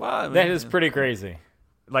 Well, I mean, That is pretty crazy.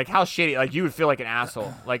 Like how shitty. Like you would feel like an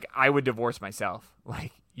asshole. Like I would divorce myself.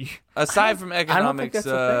 Like you. aside from don't think economics that's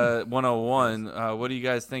a 101, what do you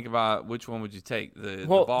guys think about which one would you take? The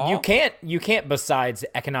Well, ball? you can't besides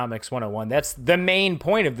economics 101. That's the main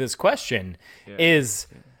point of this question is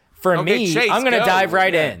for Okay, me, Chase, I'm going to go. dive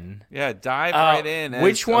right Yeah. in. Yeah, dive right in. as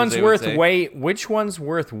Which one's Jose would worth say. which one's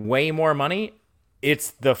worth way more money?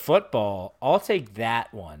 It's the football. I'll take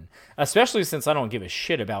that one, especially since I don't give a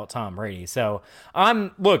shit about Tom Brady. So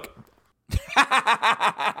look,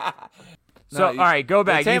 So, all right, go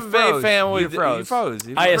back. The You Tampa Bay froze. fan You would, froze. you froze.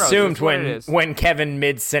 You I froze. assumed That's what it is. when Kevin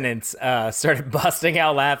mid-sentence started busting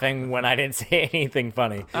out laughing when I didn't say anything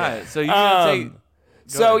funny. All right, so you're gonna take.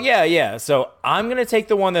 So yeah. So I'm gonna take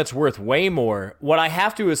the one that's worth way more. What I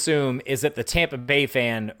have to assume is that the Tampa Bay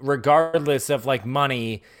fan, regardless of like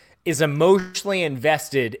money, is emotionally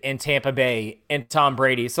invested in Tampa Bay and Tom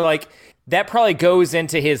Brady. So like that probably goes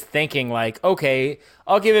into his thinking like, okay,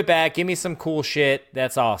 I'll give it back. Give me some cool shit.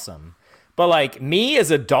 That's awesome. But like me as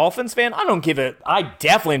a Dolphins fan, I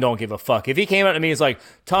definitely don't give a fuck. If he came out to me and was like,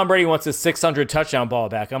 Tom Brady wants his 600 touchdown ball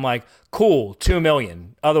back, I'm like, cool, $2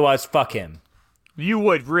 million. Otherwise, fuck him. You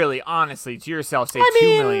would really, honestly, to yourself say I $2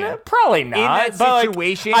 mean, million. probably not. In that but, like,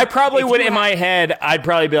 situation, I probably if would you in had- my head. I'd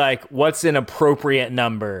probably be like, "What's an appropriate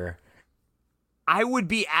number?" I would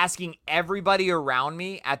be asking everybody around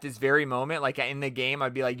me at this very moment, like in the game,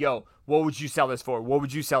 I'd be like, yo, what would you sell this for? What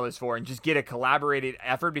would you sell this for? And just get a collaborated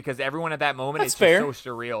effort because everyone at that moment That's is fair. just so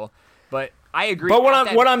surreal. But I agree. But at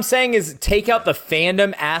that- what I'm saying is take out the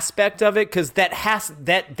fandom aspect of it because that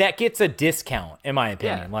gets a discount in my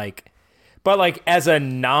opinion. Yeah. Like, but like as a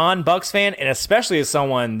non-Bucks fan and especially as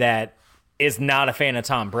someone that is not a fan of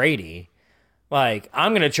Tom Brady, like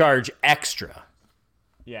I'm gonna charge extra.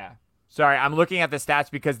 Yeah. Sorry, I'm looking at the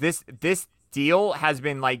stats because this deal has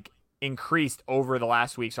been like increased over the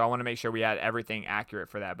last week, so I want to make sure we had everything accurate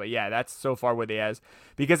for that. But yeah, that's so far what he has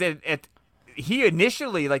because he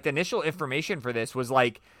initially like the initial information for this was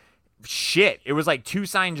like shit. It was like 2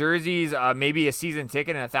 signed jerseys, maybe a season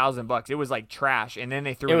ticket and $1,000. It was like trash, and then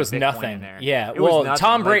they threw It in was Bitcoin nothing. in there. Yeah. It was Well,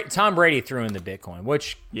 nothing. Tom Brady threw in the Bitcoin,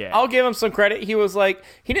 which Yeah. I'll give him some credit. He was like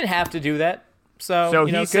he didn't have to do that. So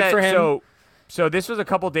he good said, for him. So this was a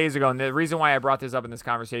couple days ago, and the reason why I brought this up in this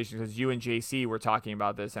conversation is because you and JC were talking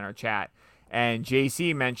about this in our chat, and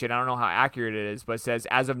JC mentioned, I don't know how accurate it is, but says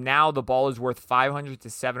as of now the ball is worth $500,000 to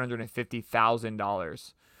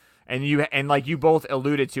 $750,000, and like you both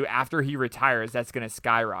alluded to, after he retires, that's going to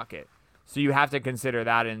skyrocket. So you have to consider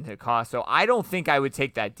that into cost. So I don't think I would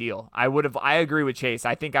take that deal. I agree with Chase.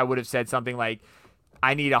 I think I would have said something like,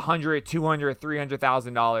 I need $100,000, $200,000,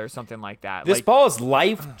 $300,000, something like that. This Like, ball is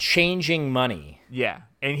life-changing money. yeah,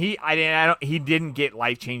 and he didn't get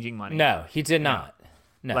life-changing money. No, he did not.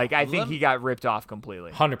 No. Like I think he got ripped off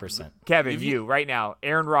completely. 100%. Kevin, you right now,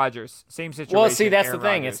 Aaron Rodgers, same situation. Well, see, that's Aaron the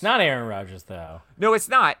thing. Rodgers. It's not Aaron Rodgers, though. No, it's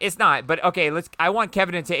not. It's not. But okay, I want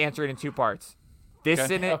Kevin to answer it in 2 parts. This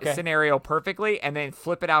Okay. scenario perfectly, and then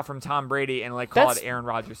flip it out from Tom Brady and call That's- it Aaron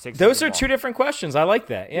Rodgers 6. Those are 2 different questions. I like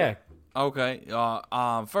that. Yeah. Okay.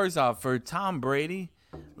 First off, for Tom Brady,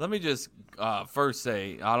 let me just first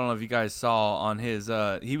say, I don't know if you guys saw on his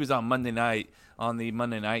he was on Monday night on the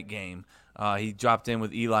Monday night game. He dropped in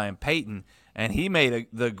with Eli and Peyton, and he made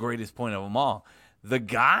the greatest point of them all. The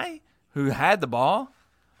guy who had the ball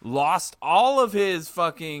lost all of his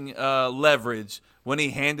fucking leverage when he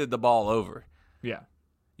handed the ball over. Yeah.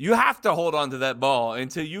 You have to hold on to that ball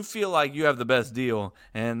until you feel like you have the best deal,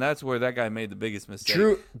 and that's where that guy made the biggest mistake.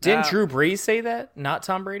 Didn't Now- Drew Brees say that? Not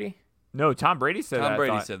Tom Brady? No, Tom Brady said that. Tom I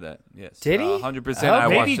Brady thought. said that. Yes. Did he? 100%. Oh, I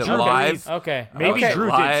maybe watched it Drew live. did. Okay. Maybe Okay. Drew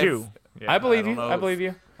Live. did too. I believe don't you. know I if- believe you.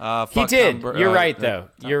 He fuck did. Tom You're right, though.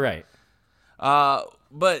 You're right.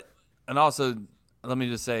 And also, let me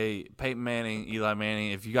just say, Peyton Manning, Eli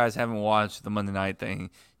Manning, if you guys haven't watched the Monday night thing,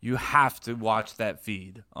 you have to watch that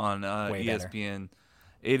feed on Way better. ESPN.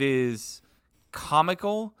 It is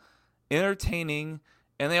comical, entertaining,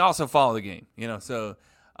 and they also follow the game, so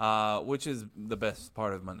which is the best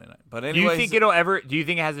part of Monday night. But Do anyways, you think do you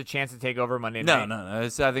think it has a chance to take over Monday night? No. I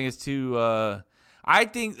think it's too. I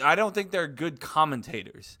don't think they're good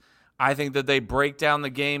commentators. I think that they break down the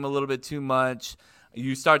game a little bit too much.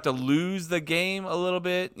 You start to lose the game a little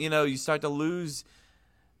bit. You start to lose.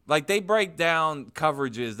 Like they break down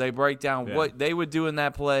coverages, they break down what they would do in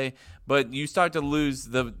that play, but you start to lose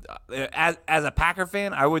the. As a Packer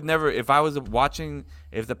fan, I would never. If I was watching,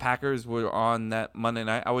 if the Packers were on that Monday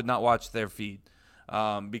night, I would not watch their feed,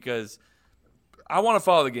 because I want to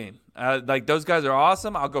follow the game. Like those guys are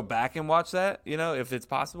awesome. I'll go back and watch that, if it's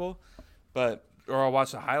possible, or I'll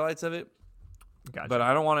watch the highlights of it. Gotcha. But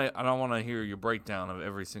I don't want to hear your breakdown of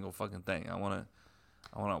every single fucking thing. I want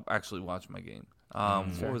to actually watch my game.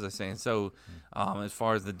 What was I saying? So, as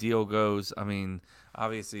far as the deal goes, I mean,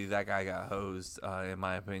 obviously that guy got hosed, in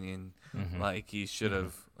my opinion. Like he should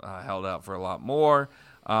have held out for a lot more.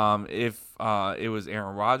 If it was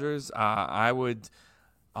Aaron Rodgers, I would.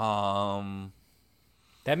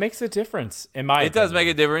 That makes a difference in my It does opinion.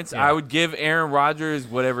 make a difference. Yeah. I would give Aaron Rodgers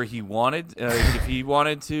whatever he wanted. If he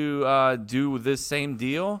wanted to do this same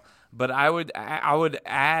deal, But I would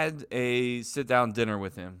add a sit down dinner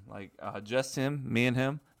with him, like just him, me and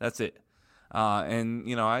him. That's it. And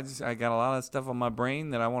you know, I got a lot of stuff on my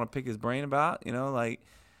brain that I want to pick his brain about. You know, like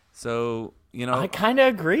so. You know, I kind of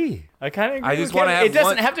agree. I just want to have. It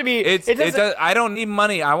doesn't have to be. I don't need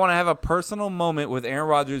money. I want to have a personal moment with Aaron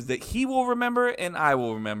Rodgers that he will remember and I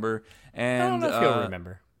will remember. And I don't know if he'll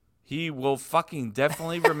remember. He will fucking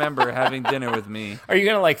definitely remember having dinner with me. Are you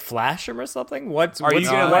gonna like flash him or something? Why are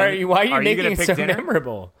you are making you it pick so dinner?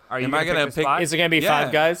 memorable? Am I gonna pick? Is it gonna be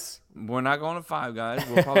Five Guys? We're not going to Five Guys.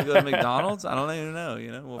 We'll probably go to McDonald's. I don't even know.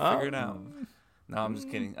 You know, we'll figure it out. No, I'm just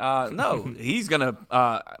kidding. No, he's gonna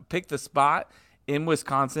pick the spot in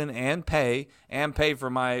Wisconsin and pay for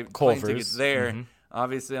my plane tickets there. Mm-hmm.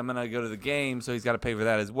 Obviously, I'm gonna go to the game, so he's got to pay for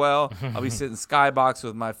that as well. I'll be sitting skybox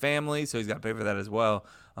with my family, so he's got to pay for that as well.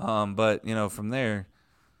 But you know, from there,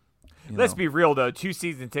 let's be real though. 2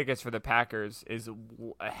 season tickets for the Packers is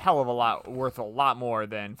a hell of a lot worth a lot more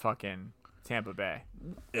than fucking Tampa Bay.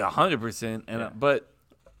 100%. And but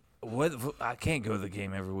what I can't go to the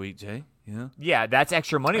game every week, Jay. You know? Yeah, that's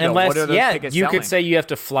extra money though. Unless, what are those tickets you selling? could say you have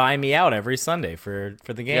to fly me out every Sunday for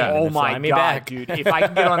the game. Yeah. Oh my me god, back. dude! If I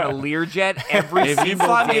can get on the Learjet every if single you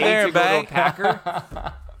fly day me there to go back, to a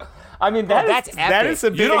Packer. I mean, that's epic. that is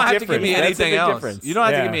a big You don't have difference. to give me anything else. Difference. You don't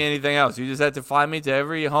have to give me anything else. You just have to fly me to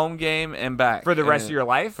every home game and back For the rest of your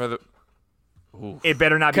life? For the It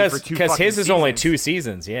better not be for 2 because his is seasons. only 2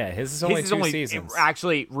 seasons. Yeah, his is only 2 seasons.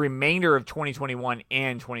 Actually, remainder of 2021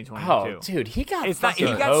 and 2022. Oh, dude, he got He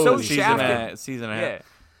got so shafted. Season and a half.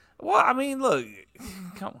 Well, I mean, look,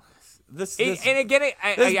 come on. This and again, this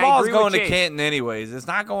I ball's agree going with to Chase. Canton anyways. It's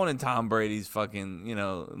not going in Tom Brady's fucking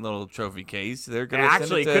little trophy case. They're going to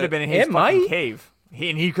Actually, it could have been in his fucking cave.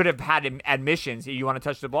 He could have had admissions. You want to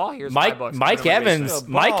touch the ball? Here's $5. Mike Evans.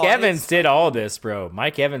 Mike Evans did all this, bro.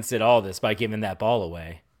 Mike Evans did all this by giving that ball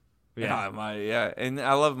away. Yeah, and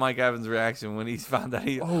I love Mike Evans' reaction when he found out.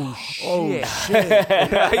 Oh shit!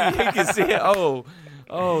 You can see it.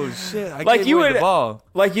 Oh shit! I like gave you away would, the ball.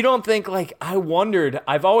 Like you don't think like I've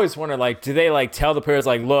always wondered like, do they like tell the players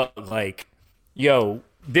like, look, like, yo,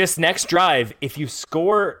 this next drive, if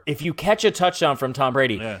you catch a touchdown from Tom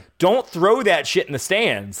Brady, don't throw that shit in the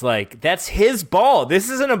stands. Like that's his ball. This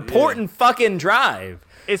is an important fucking drive.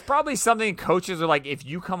 It's probably something coaches are like, if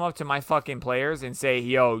you come up to my fucking players and say,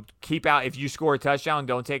 yo, keep out, if you score a touchdown,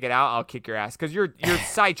 don't take it out, I'll kick your ass. Because you're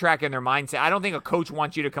sidetracking their mindset. I don't think a coach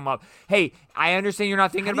wants you to come up, hey, I understand you're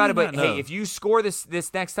not thinking about it, but hey, if you score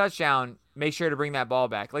this next touchdown, make sure to bring that ball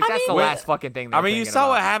back. Like, that's the last fucking thing they're you saw about.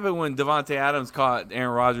 what happened when Devontae Adams caught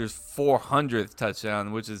Aaron Rodgers' 400th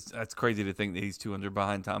touchdown, that's crazy to think that he's 200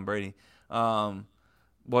 behind Tom Brady. Well,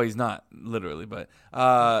 he's not, literally, but...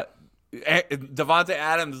 Devontae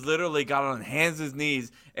Adams literally got on hands and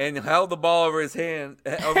knees and held the ball over his head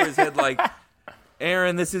like,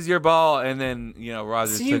 Aaron, this is your ball. And then,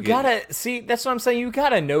 Rodgers took it. See, that's what I'm saying. You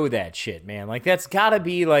gotta know that shit, man. Like, that's gotta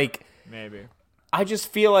be like, maybe. I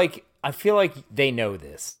feel like they know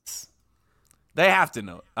this. They have to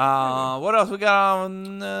know it. What else we got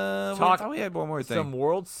on? I thought we had one more thing. Some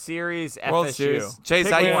World Series FSU. World Series. Chase,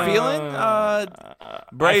 how you feeling?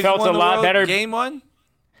 Braves I felt won a the lot World better. Game 1?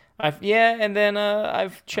 And then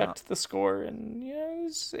I've checked the score, and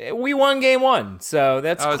we won game 1, so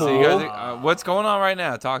that's cool. So you guys what's going on right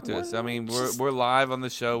now? Talk to us. I mean, we're live on the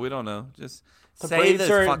show. We don't know. Just say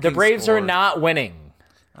the Braves score. are not winning.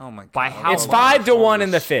 Oh my god! By how It's much? 5-1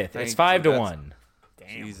 in the 5th. It's 5-1.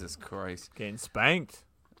 Damn. Jesus Christ! Getting spanked.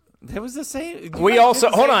 It was the same. We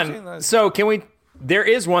also hold on. So can we? There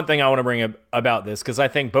is one thing I want to bring up about this because I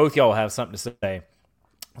think both y'all have something to say.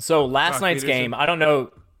 So last night's game, I don't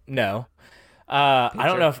know. No. I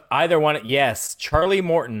don't know if either one. Yes, Charlie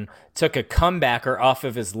Morton took a comebacker off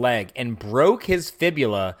of his leg and broke his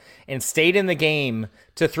fibula and stayed in the game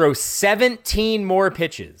to throw 17 more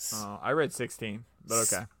pitches. Oh, I read 16,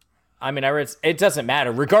 but okay. I mean, I read it doesn't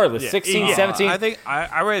matter. Regardless, 16, 17. I think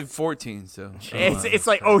I read 14, so. It's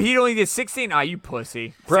like, oh, he only did 16? You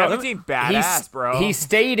pussy. Bro, 17, badass, bro. He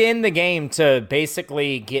stayed in the game to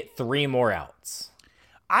basically get 3 more outs.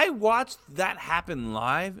 I watched that happen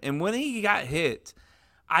live, and when he got hit,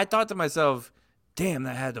 I thought to myself, damn,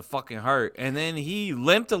 that had to fucking hurt. And then he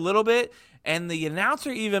limped a little bit, and the announcer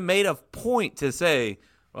even made a point to say,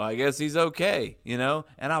 well, I guess he's okay,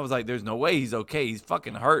 And I was like, there's no way he's okay. He's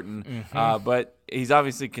fucking hurting. Mm-hmm. But he's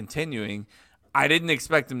obviously continuing. I didn't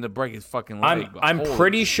expect him to break his fucking leg. I'm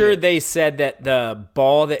pretty sure they said that the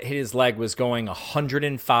ball that hit his leg was going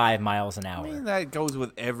 105 miles an hour. I mean, that goes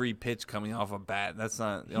with every pitch coming off a bat. That's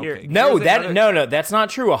not okay. No, that's not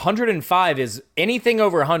true. 105 is anything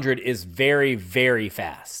over 100 is very, very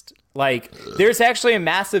fast. Like, there's actually a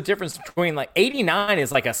massive difference between, like, 89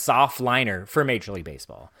 is like a soft liner for Major League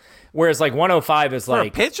Baseball, whereas like 105 is For like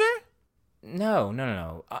a pitcher?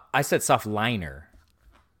 No. I said soft liner.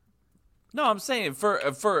 No, I'm saying for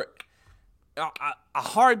a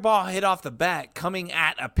hard ball hit off the bat coming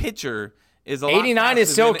at a pitcher is a lot 89 is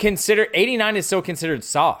faster still than considered 89 is still considered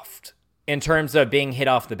soft in terms of being hit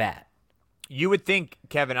off the bat. You would think,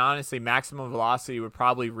 Kevin, honestly, maximum velocity would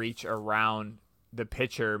probably reach around the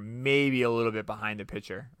pitcher, maybe a little bit behind the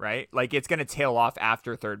pitcher, right? Like, it's going to tail off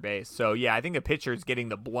after third base. So, yeah, I think the pitcher is getting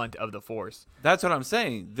the blunt of the force. That's what I'm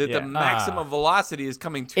saying. The maximum velocity is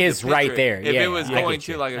coming to is the pitcher. right there. If Yeah, it was I going get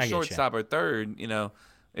to you. like I a get shortstop or third,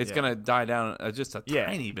 it's going to die down just a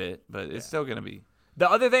tiny bit, but it's still going to be. The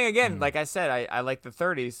other thing, again, like I said, I like the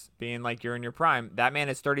 30s being like you're in your prime. That man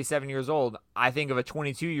is 37 years old. I think if a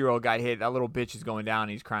 22-year-old got hit, that little bitch is going down.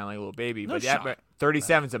 He's crying like a little baby. No but shot. but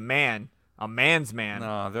 37's a man. A man's man.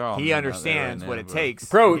 No, they're all he men out there understands right what now, it bro. takes.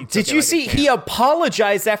 Bro, He took did it you like a see champ. he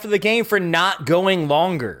apologized after the game for not going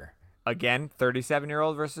longer? Again,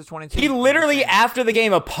 37-year-old versus 22. He literally, after the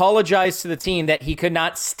game, apologized to the team that he could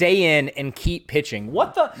not stay in and keep pitching.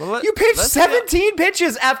 What the? You pitched 17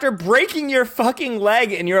 pitches after breaking your fucking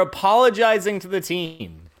leg, and you're apologizing to the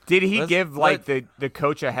team. Did he give like the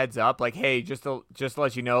coach a heads up, like, hey, just to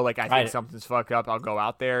let you know, like, I think something's fucked up. I'll go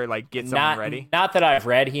out there, like, get something ready. Not that I've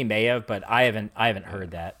read. He may have, but I haven't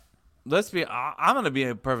heard that. I'm going to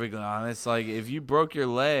be perfectly honest. Like, if you broke your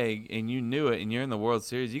leg and you knew it and you're in the World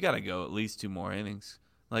Series, you got to go at least 2 more innings.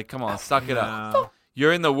 Like, come on, suck it up.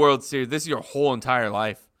 You're in the World Series. This is your whole entire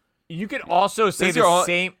life. You could also say This the your whole-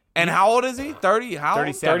 same. And how old is he? 30? How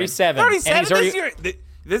old? 37. 37. And he's already,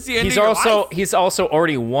 This is the end of your life? he's also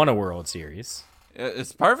already won a World Series.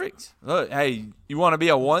 It's perfect. Look, hey, you want to be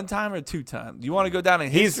a 1-time or 2-time? You want to go down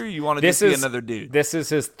in history? Or you want to just be another dude? This is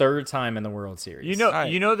his 3rd time in the World Series.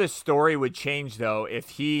 You know, the story would change though if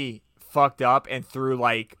he fucked up and threw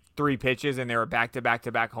like 3 pitches and they were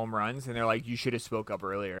back-to-back home runs, and they're like, you should have spoke up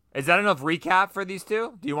earlier. Is that enough recap for these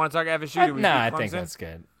two? Do you want to talk FSU? Do we Nah, do I think Clemson? that's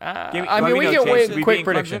good. We get Chase, quick beating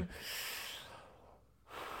prediction. Clemson?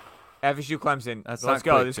 FSU Clemson. That's Let's not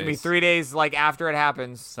go. quick, This is gonna be Chase. 3 days like after it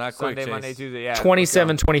happens. not quick, Sunday, Chase. Monday, Tuesday. Yeah.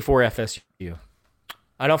 27-24 FSU.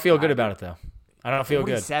 I don't feel good about it though. I don't feel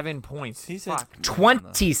good. 47 points. He said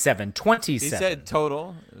 27. He said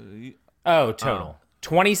total. Oh, total.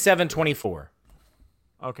 27-24.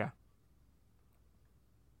 Okay.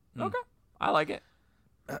 Okay. I like it.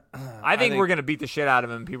 I think we're gonna beat the shit out of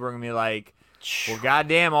him. People are gonna be like, "Well,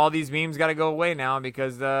 goddamn, all these memes got to go away now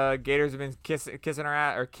because the Gators have been kissing our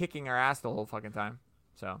ass or kicking our ass the whole fucking time."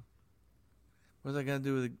 So, What's that got to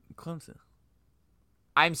do with Clemson?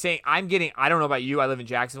 I'm saying I don't know about you. I live in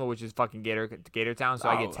Jacksonville, which is fucking Gator Town, so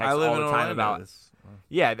I get texts all the time about.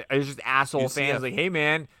 Yeah, there's just asshole UCF. fans like, "Hey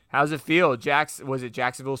man, how's it feel? Was it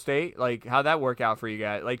Jacksonville State? Like, how'd that work out for you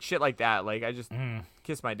guys? Like shit like that. Like, I just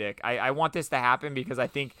kiss my dick. I want this to happen because I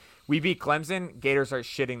think we beat Clemson, Gators start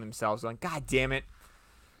shitting themselves, going, God damn it,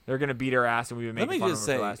 they're gonna beat our ass, and we've been Let making me fun of just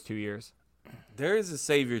them for say, the last 2 years. There is a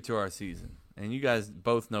savior to our season, and you guys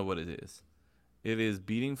both know what it is. It is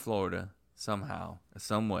beating Florida somehow,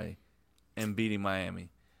 some way, and beating Miami.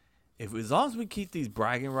 As long as we keep these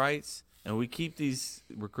bragging rights and we keep these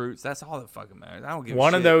recruits, that's all that fucking matters. I don't give a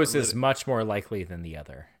One shit. of those is much more likely than the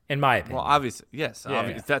other, in my opinion. Well, obviously, yes. Yeah.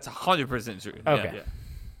 Obviously, that's 100% true. Okay.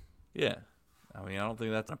 Yeah. I mean, I don't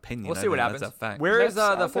think that's an opinion. We'll I see what think happens. That's a fact. Where is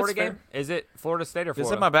the That's Florida fair. game? Is it Florida State or It's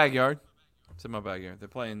Florida? in my backyard. It's in my backyard. They're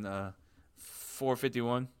playing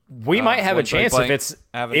 451. We might have a One chance Blank if it's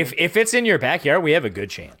Avenue. if it's in your backyard. We have a good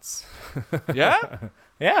chance. Yeah?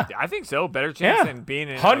 Yeah, I think so. Better chance yeah, than being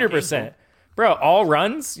in 100%. Bro, all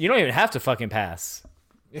runs. You don't even have to fucking pass.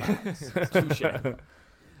 Touche.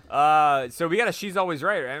 So we got a She's Always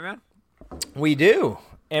Right, man? We do,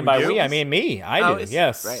 and We by do? we I mean me. I do. Always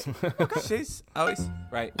Yes. Right. She's always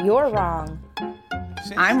right. You're wrong.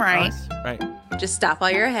 She's I'm right. always Right. Just stop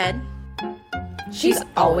while you're ahead. She's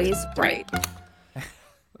always right.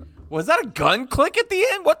 Was that a gun click at the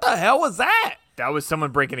end? What the hell was that? That was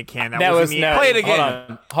someone breaking a can. That That wasn't was me. no. Play it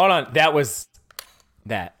again. Hold on. That was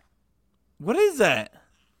that. What is that?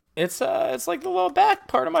 It's like the little back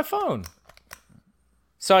part of my phone,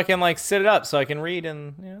 so I can like sit it up so I can read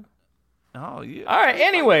and yeah. Oh, yeah. All right.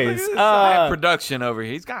 Anyways, Look at this high production over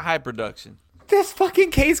here. He's got high production. this fucking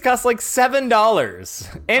case costs like $7. I'm talking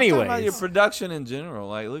about your Anyways. production in general.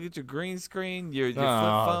 Like, look at your green screen, your flip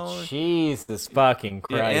Oh, phone. Jesus fucking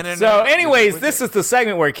Your Christ. internet. So, anyways, this is the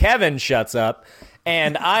segment where Kevin shuts up,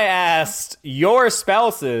 and I asked your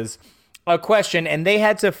spouses a question, and they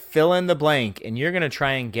had to fill in the blank, and you're going to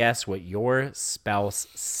try and guess what your spouse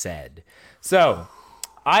said. So,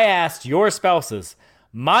 I asked your spouses,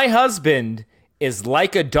 my husband is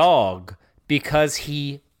like a dog because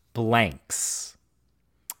he blanks.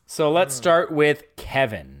 So let's start with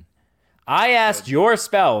Kevin. I asked your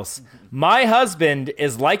spouse, my husband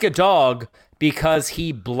is like a dog because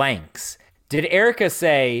he blanks. Did Erica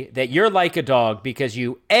say that you're like a dog because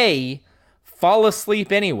you A, fall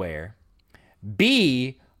asleep anywhere,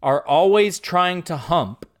 B, are always trying to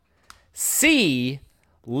hump, C,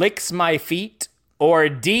 licks my feet, or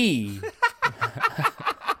D?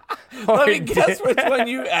 Let me guess which one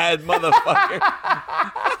you add, motherfucker.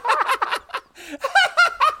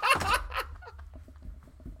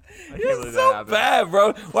 You're so bad,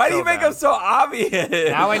 bro. Why do you make them so obvious?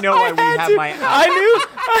 Now I know why we have my. I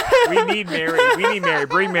knew. We need Mary. We need Mary.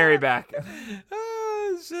 Bring Mary back.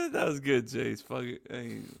 Oh, shit, that was good, Chase. Fuck it.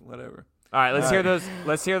 Hey, whatever. All right, let's hear those.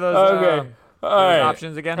 Let's hear those. Okay. All right.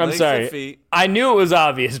 Options again. I'm Legs sorry. and feet. I knew it was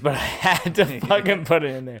obvious, but I had to fucking put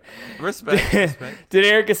it in there. Respect. Did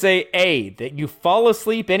Erica say A, that you fall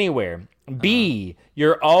asleep anywhere? B,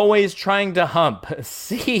 you're always trying to hump?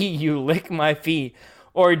 C, you lick my feet?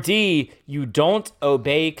 Or D, you don't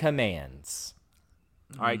obey commands?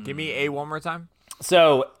 All right, give me A one more time.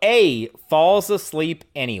 So A, falls asleep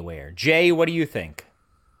anywhere. Jay, what do you think?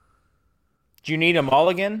 Do you need them all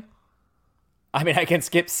again? I mean, I can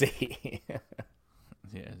skip C.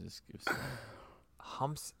 Yeah, just skip C.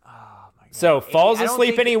 Humps. Oh my god. So falls I don't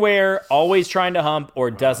asleep think- anywhere, always trying to hump,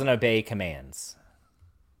 or doesn't obey commands.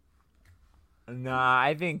 Nah,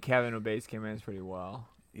 I think Kevin obeys commands pretty well.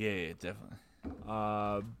 Yeah, definitely.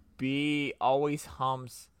 B, always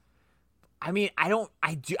humps. I mean, I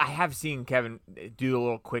have seen Kevin do the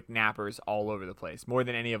little quick nappers all over the place, more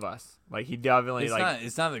than any of us. Like he definitely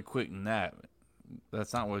It's not a quick nap.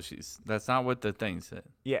 That's not what the thing said.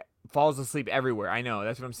 Yeah, falls asleep everywhere. I know,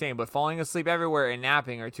 that's what I'm saying. But falling asleep everywhere and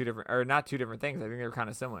napping are not two different things. I think they're kind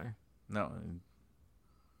of similar. No.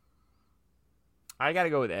 I gotta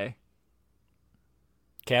go with A.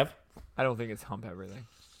 Kev? I don't think it's hump everything.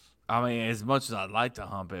 I mean, as much as I'd like to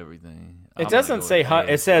hump everything, It doesn't say hump.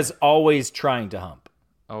 It says always trying to hump.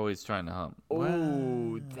 Always trying to hump.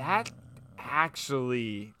 Ooh, that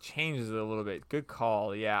actually changes it a little bit. Good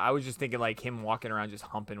call. Yeah, I was just thinking like him walking around just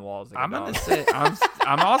humping walls. Like I'm gonna say I'm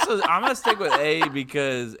gonna stick with A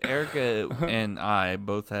because Erica and I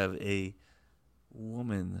both have a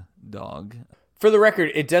woman dog. For the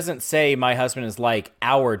record, it doesn't say my husband is like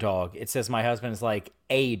our dog. It says my husband is like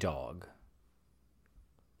a dog.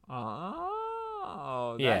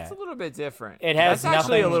 Oh, Yeah. that's a little bit different. It has that's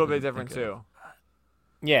actually a nothing- little bit different too.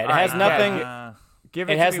 Yeah, it All has right, nothing. give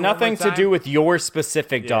it to has me one more nothing to time. do with your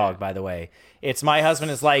specific dog, by the way. It's my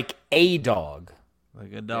husband is like a dog.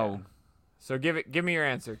 Like a dog. So give me your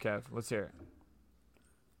answer, Kev. Let's hear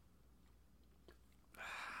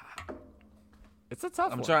it. It's a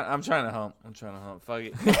tough one. I'm trying to hump. Fuck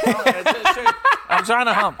it. I'm trying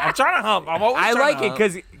to hump. I'm always I trying like to it hump.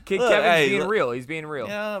 because Look, Kevin's hey, being look. real. He's being real.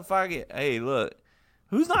 Yeah, fuck it. Hey, look.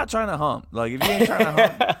 Who's not trying to hump? Like, if you ain't trying to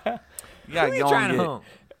hump, you gotta Who you go trying and to get hump?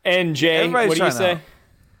 And Jay, Everybody's what do you trying to say?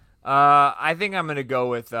 hump. I think I'm gonna go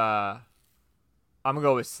with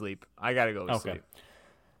sleep. I gotta go with Okay. sleep.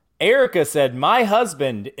 Erica said, my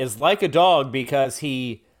husband is like a dog because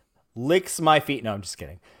he licks my feet. No, I'm just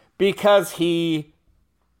kidding.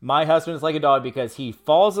 My husband is like a dog because he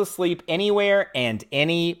falls asleep anywhere and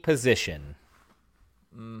any position.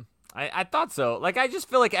 I thought so. Like I just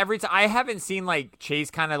feel like every time I haven't seen like Chase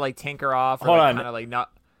kind of like tinker off or Hold like, on. kind of like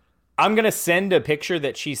not. I'm going to send a picture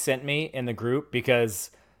that she sent me in the group because,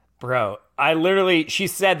 bro, she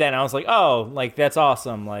said that and I was like, oh, like, that's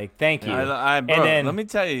awesome. Like, thank you. Bro, and then, let me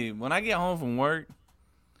tell you, when I get home from work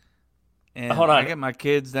and Hold on. I get my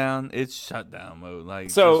kids down, it's shutdown mode. Like,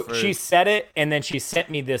 so just for- she said it and then she sent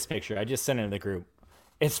me this picture. I just sent it in the group.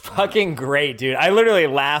 It's fucking great, dude. I literally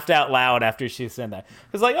laughed out loud after she sent that. I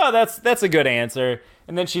was like, oh, that's a good answer.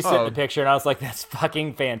 And then she sent the picture and I was like, that's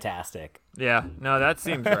fucking fantastic. Yeah, no, that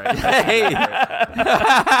seems right.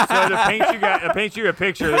 So to paint you a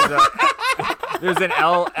picture, there's an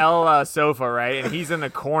L sofa, right? And he's in the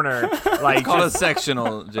corner, like call just, it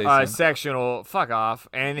sectional, Jason. sectional. Fuck off.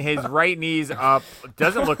 And his right knee's up,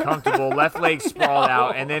 doesn't look comfortable. Left leg sprawled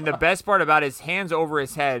out. And then the best part about it is hands over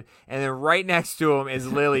his head, and then right next to him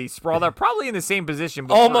is Lily sprawled out, probably in the same position.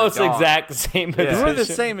 But for a Almost dog. exact same position. We're the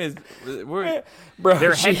same as Bro,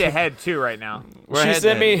 They're head to head too right now.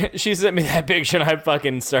 She sent me that picture and I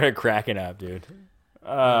fucking started cracking up, dude.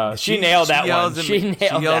 She nailed that one. She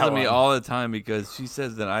yells at me all the time because she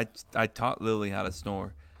says that I taught Lily how to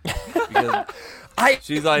snore. Because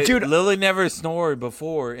she's like, dude, Lily never snored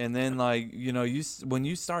before, and then like when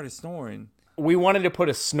you started snoring, we wanted to put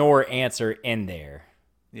a snore answer in there.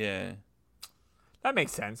 Yeah. That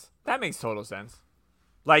makes sense. That makes total sense.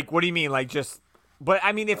 Like, what do you mean? Like, just... But,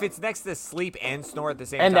 I mean, if it's next to sleep and snore at the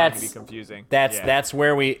same time, it can be confusing. That's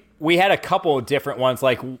where we had a couple of different ones.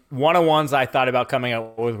 Like, one of the ones I thought about coming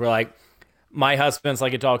up with were like, my husband's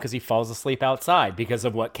like a dog because he falls asleep outside because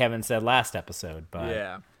of what Kevin said last episode. But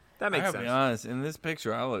yeah, that makes I sense. gotta be honest. In this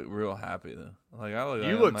picture, I look real happy though. Like I look.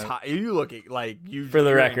 You look like you. For the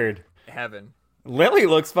you're in record, heaven. Lily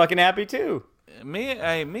looks fucking happy too. Me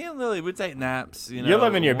and Lily would take naps. You know, you're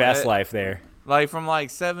living your best life there. Like from like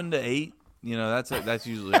 7 to 8. You know, that's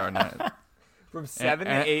usually our nap. From 7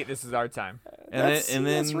 to 8, this is our time. And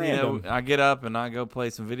then you know, I get up and I go play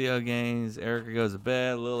some video games. Erica goes to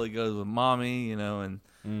bed. Lily goes with mommy. You know, and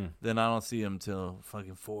then I don't see him till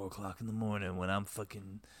fucking 4 o'clock in the morning when I'm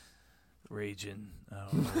fucking raging. I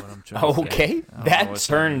don't know what I'm trying to Okay, say. that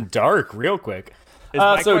turned dark real quick.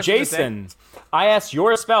 So Jason, I asked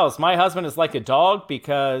your spouse. My husband is like a dog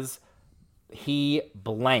because he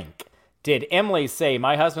blank. Did Emily say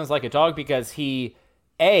my husband's like a dog because he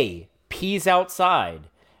A, pees outside,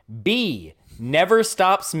 B, never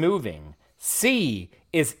stops moving, C,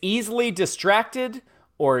 is easily distracted,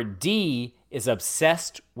 or D, is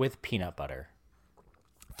obsessed with peanut butter?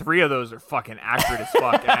 3 of those are fucking accurate as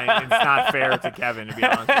fuck, and it's not fair to Kevin, to be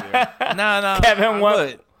honest with you. No. Kevin,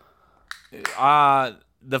 what?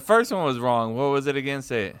 The first one was wrong. What was it again?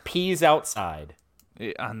 Say it. Pees outside.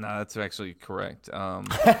 Yeah, no, that's actually correct.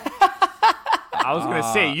 I was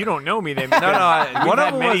gonna say you don't know me then. No, We've one of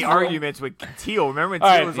had them many was arguments with Teal. Remember when All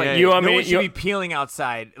Teal right, was like, yeah, "No want me- one should you- be peeling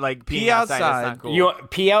outside, like Pee peeing outside. That's outside. not cool." You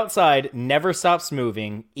pee outside, never stops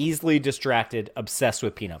moving, easily distracted, obsessed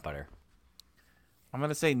with peanut butter. I'm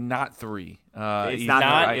gonna say not 3. It's He's not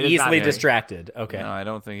Not right. It is easily not distracted. Okay. No, I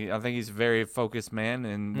don't think. I think he's a very focused man,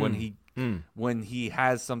 and when he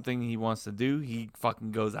has something he wants to do, he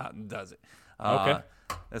fucking goes out and does it. Okay.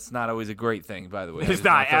 That's not always a great thing, by the way. It's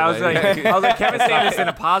not. I was like, Kevin's saying this in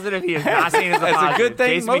a positive. He is not saying it's a It's positive. a good thing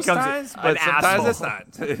Jason most becomes times, an but sometimes asshole. it's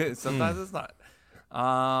not. Sometimes it's not.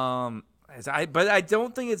 But I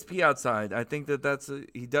don't think it's pee outside. I think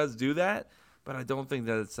he does do that, but I don't think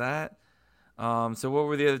that it's that. So what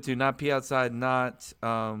were the other 2? Not pee outside, not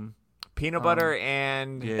Peanut butter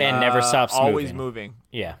and And never stops always moving. moving.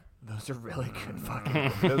 Yeah. Those are really good.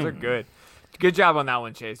 Fucking. Those are good. Good job on that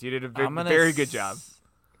one, Chase. You did a very good job.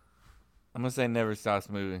 I'm gonna say never stops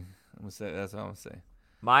moving. I'm gonna say that's what I'm gonna say.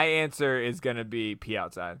 My answer is gonna be pee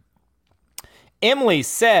outside. Emily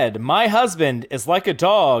said, my husband is like a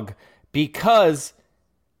dog because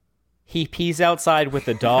he pees outside with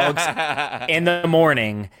the dogs in the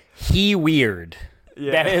morning. He weird.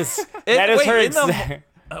 Yeah. That is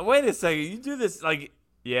her. Wait a second. You do this like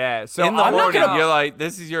Yeah. So in the I'm not morning. gonna. You're like,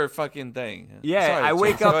 this is your fucking thing. Yeah, Sorry, I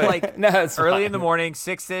wake Chase, up go ahead. like No, it's early fine. in the morning,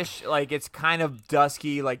 6-ish. Like it's kind of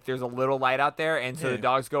dusky. Like there's a little light out there, and so the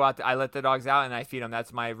dogs go out. I let the dogs out, and I feed them.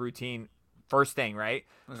 That's my routine. First thing, right?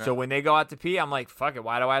 Okay. So when they go out to pee, I'm like, fuck it.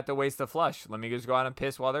 Why do I have to waste the flush? Let me just go out and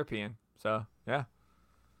piss while they're peeing. So yeah.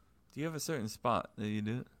 Do you have a certain spot that you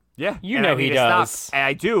do it? Yeah, You and know I need he to stop. does. And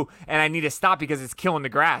I do, and I need to stop because it's killing the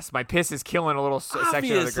grass. My piss is killing a little section of the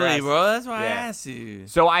Obviously, grass. bro. That's why I Yeah. asked you.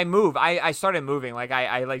 So I move. I started moving. Like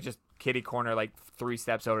I like just kitty corner like 3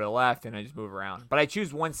 steps over to the left, and I just move around. But I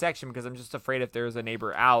choose one section because I'm just afraid if there's a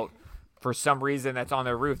neighbor out for some reason that's on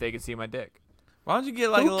their roof, they can see my dick. Why don't you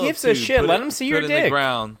get like Who a little gives a tube, shit? put Let it- 'em see put your it in the dick.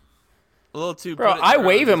 ground. A little tube. Bro, put it in the I ground,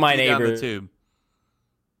 wave at just my pee down the neighbor. tube.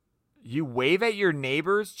 You wave at your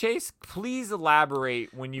neighbors, Chase? Please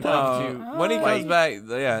elaborate when you come to. When he like, comes back,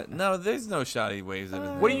 yeah. No, there's no shot he waves at his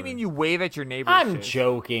What do you neighbor. mean you wave at your neighbors? I'm Chase?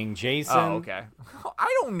 joking, Jason. Oh, okay.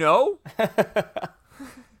 I don't know.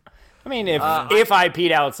 I mean, if I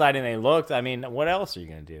peed outside and they looked, I mean, what else are you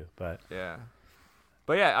gonna do? But Yeah.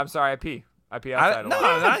 But yeah, I'm sorry. I pee outside a lot.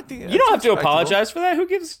 I think you don't have to respectable. apologize for that. Who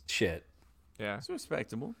gives a shit? Yeah. It's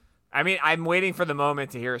respectable. I mean, I'm waiting for the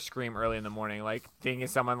moment to hear a scream early in the morning, like thinking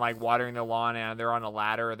someone like watering the lawn and they're on a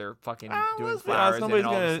ladder or they're fucking doing flowers. And Somebody's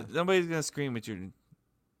all of a sudden- gonna scream at you.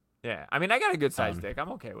 yeah, I mean, I got a good sized dick.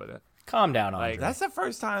 I'm okay with it. Calm down, Andre. Like, That's the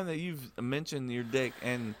first time that you've mentioned your dick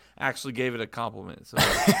and actually gave it a compliment. So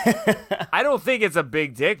I don't think it's a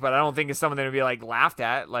big dick, but I don't think it's something to be like laughed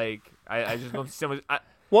at. Like, I just don't see someone.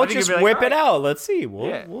 Well, I think just it'd be whip like, it all right. out. Let's see. We'll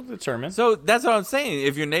Yeah. we'll determine. So that's what I'm saying.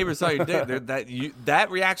 If your neighbor saw your dick, that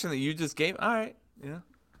reaction that you just gave, all right, yeah.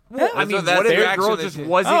 Well, I That's mean, what- that's what if the the reaction girl that just she-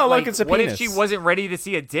 wasn't Oh, look, like? it's a What if she penis. wasn't ready to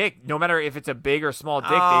see a dick? No matter if it's a big or small dick,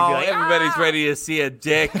 they'd Oh, be like, everybody's ready to see a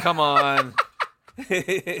dick. Come on.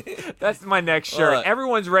 That's my next shirt.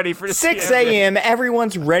 Everyone's ready for 6 a.m.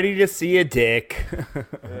 Everyone's ready to see a dick.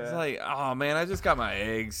 It's like, oh man, I just got my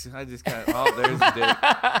eggs. I just got. Oh, there's the dick.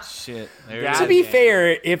 Shit. To be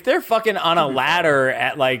fair, if they're fucking on a ladder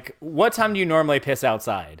at like, what time do you normally piss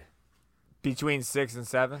outside? Between 6 and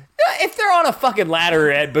 7. If they're on a fucking ladder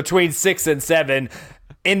at between 6 and 7,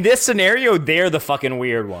 in this scenario, they're the fucking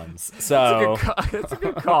weird ones. So that's a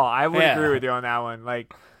good call. I would agree with you on that one.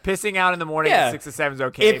 Like pissing out in the morning at 6 to 7 is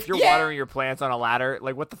okay. If you're watering your plants on a ladder,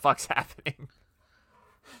 like what the fuck's happening?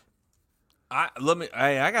 I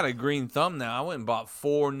got a green thumb now. I went and bought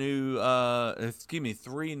 3 new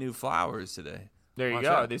flowers today. There you go.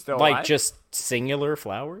 Are they still like alive? just singular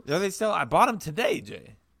flowers? Are they still? I bought them today,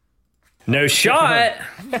 Jay. No shot.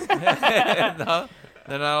 No,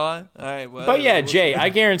 they're not alive. All right. Well, But yeah, Jay, I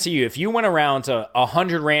guarantee you, if you went around to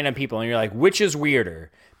 100 random people and you're like, which is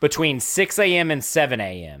weirder between 6 a.m. and 7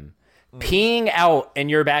 a.m., peeing out in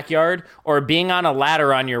your backyard or being on a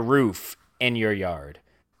ladder on your roof in your yard?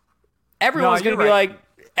 Everyone's going to be like,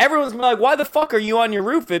 why the fuck are you on your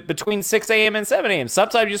roof at between 6 a.m. and 7 a.m.?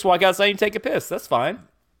 Sometimes you just walk outside and take a piss. That's fine.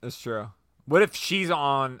 That's true. What if she's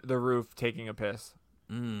on the roof taking a piss?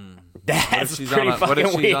 That's pretty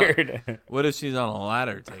fucking weird. What if she's on a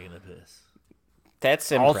ladder taking a piss?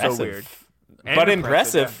 That's impressive. Also weird. But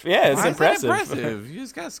impressive. Yeah, it's Why is that impressive. impressive? You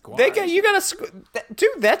just got to squat. Dude,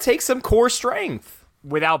 that takes some core strength.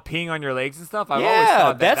 Without peeing on your legs and stuff? I've Yeah, always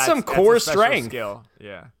thought that's some core a special strength. skill.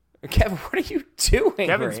 Yeah. Kevin, what are you doing?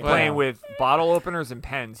 Kevin's right playing now? with bottle openers and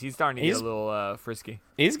pens. He's starting to get a little frisky.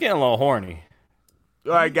 He's getting a little horny.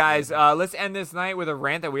 All right, guys, let's end this night with a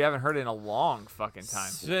rant that we haven't heard in a long fucking time.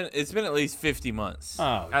 It's been at least 50 months.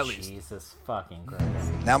 Oh, At least. Jesus fucking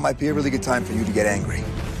Christ. Now might be a really good time for you to get angry.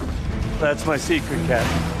 That's my secret, Cat.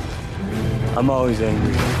 I'm always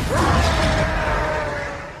angry.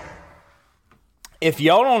 If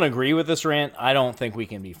y'all don't agree with this rant, I don't think we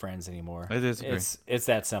can be friends anymore. I disagree. It's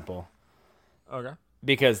that simple. Okay.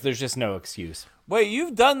 Because there's just no excuse. Wait,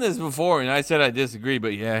 you've done this before, and I said I disagree,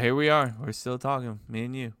 but yeah, here we are. We're still talking. Me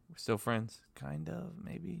and you. We're still friends. Kind of,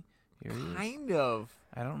 maybe. Here he is. Kind of.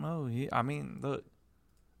 I don't know. Look.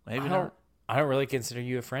 Maybe I not. don't really consider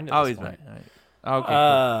you a friend at this point. All right. Okay. Cool.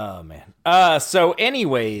 Oh, man. So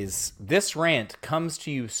anyways, this rant comes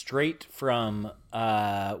to you straight from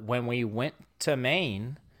when we went to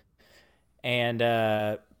Maine,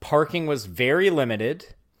 and parking was very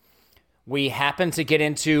limited. We happened to get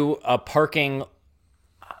into a parking,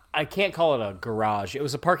 I can't call it a garage. It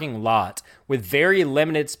was a parking lot with very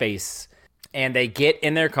limited space. And they get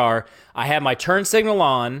in their car. I have my turn signal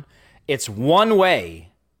on. It's one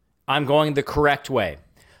way. I'm going the correct way.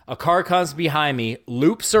 A car comes behind me,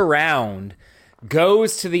 loops around,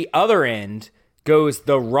 goes to the other end, goes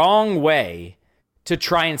the wrong way to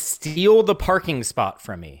try and steal the parking spot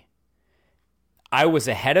from me. I was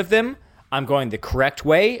ahead of them. I'm going the correct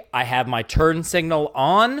way. I have my turn signal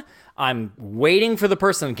on. I'm waiting for the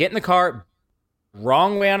person to get in the car,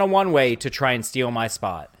 wrong way on a one-way to try and steal my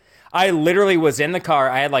spot. I literally was in the car.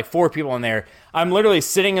 I had like 4 people in there. I'm literally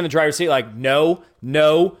sitting in the driver's seat like, no,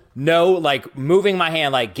 like moving my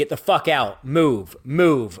hand like, get the fuck out, move.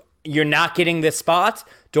 You're not getting this spot.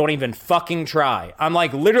 Don't even fucking try. I'm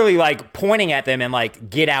like literally like pointing at them and like,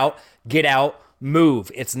 get out,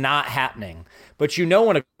 move. It's not happening. But you know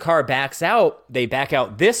when a car backs out, they back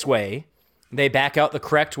out this way. They back out the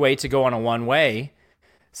correct way to go on a one-way.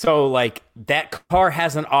 So like that car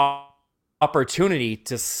has an opportunity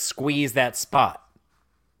to squeeze that spot.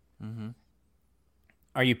 Mm-hmm.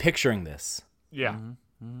 Are you picturing this? Yeah.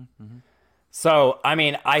 So, I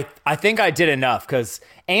mean, I think I did enough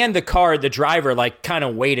and the driver like kind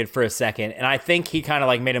of waited for a second. And I think he kind of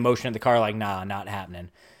like made a motion at the car like, nah, not happening.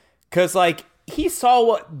 Cause like he saw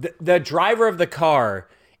what the driver of the car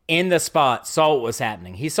in the spot saw what was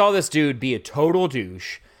happening. He saw this dude be a total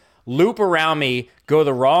douche, loop around me, go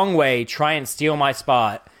the wrong way, try and steal my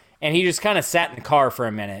spot. And he just kind of sat in the car for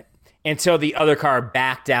a minute until the other car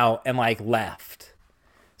backed out and like left.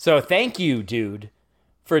 So thank you, dude,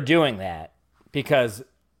 for doing that. Because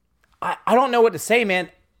I don't know what to say, man.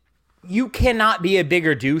 You cannot be a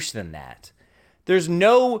bigger douche than that. There's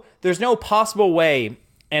no possible way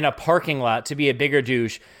in a parking lot to be a bigger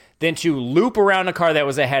douche than to loop around a car that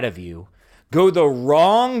was ahead of you, go the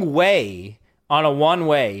wrong way on a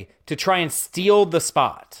one-way to try and steal the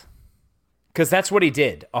spot. Because that's what he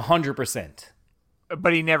did, 100%.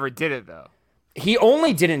 But he never did it, though. He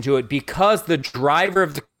only didn't do it because the driver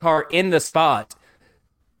of the car in the spot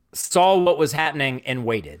saw what was happening and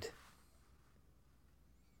waited.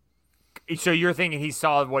 So you're thinking he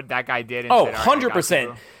saw what that guy did? And Oh, said, "All right, I got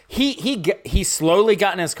 100%. you." He slowly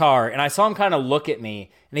got in his car, and I saw him kind of look at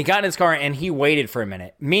me, and he got in his car, and he waited for a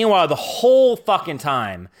minute. Meanwhile, the whole fucking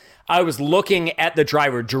time, I was looking at the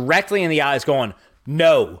driver directly in the eyes going,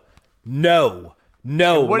 no, no,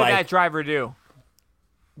 no. And what did like, that driver do?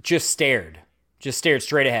 Just stared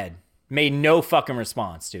straight ahead. Made no fucking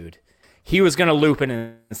response, dude. He was going to loop in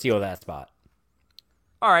and steal that spot.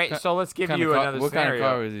 All right, so let's give you another What scenario. kind of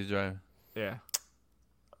car was he driving? Yeah.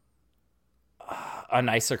 A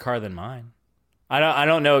nicer car than mine. I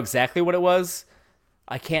don't know exactly what it was.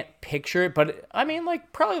 I can't picture it, but I mean,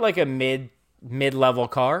 like probably like a mid-level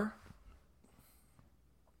car.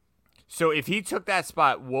 So if he took that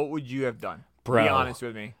spot, what would you have done? Bro. Be honest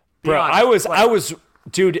with me. Be Bro, honest. I was,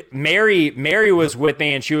 dude. Mary was with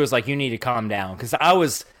me, and she was like, "You need to calm down," because I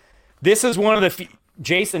was. This is one of the.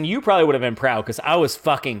 Jason, you probably would have been proud because I was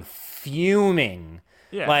fucking fuming.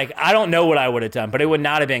 Yeah. Like, I don't know what I would have done, but it would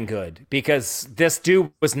not have been good because this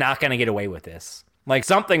dude was not going to get away with this. Like,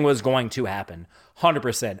 something was going to happen.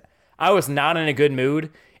 100%. I was not in a good mood,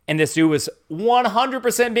 and this dude was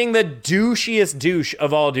 100% being the douchiest douche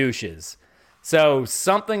of all douches. So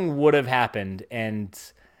something would have happened, and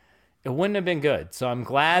it wouldn't have been good. So I'm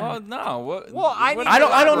glad. Well, no. What, Well, I what-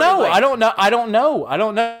 don't know. I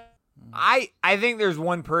don't know. I think there's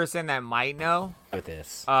one person that might know. With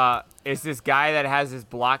this. It's this guy that has his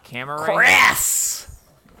block camera right Chris!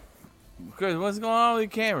 Chris, what's going on with your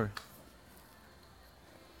camera?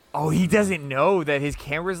 Oh, he doesn't know that his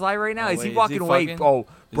camera's live right now? Oh, is wait, he is walking he away? fucking? Oh, Is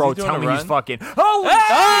bro, he doing tell a me he's run? fucking. Oh,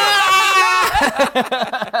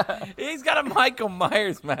 He's got a Michael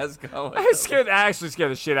Myers mask on. that actually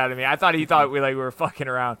scared the shit out of me. I thought he thought we were fucking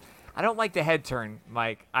around. I don't like the head turn,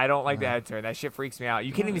 Mike. I don't like the head turn. That shit freaks me out.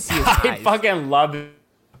 You can't even see his I eyes. fucking love it.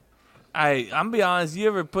 I'm be honest. You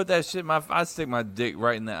ever put that shit in my? I stick my dick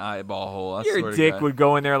right in the eyeball hole. I Your swear to dick God. would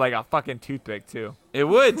go in there like a fucking toothpick too. It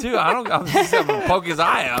would too. I'm just gonna poke his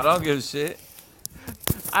eye out. I don't give a shit.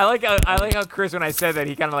 I like how Chris, when I said that,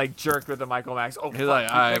 he kind of like jerked with the Michael Max. Oh, He's fuck, like,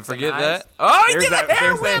 he all right, fixed the forget eyes. that. Oh, he There's did that, the hair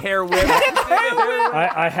there's that whip. hair whip.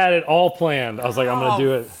 I had it all planned. I was like, I'm gonna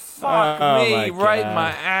do it. Fuck Oh me, my right in God. my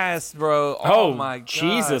ass, bro. Oh, my God.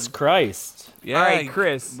 Jesus Christ. Yeah, All right,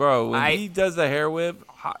 Chris. Bro, when he does the hair whip,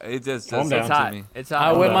 it just does Calm down. It's something hot. to me. It's hot.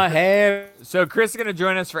 I whip my hair. So Chris is gonna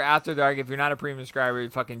join us for After Dark. If you're not a premium subscriber, you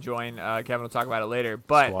fucking join. Kevin will talk about it later.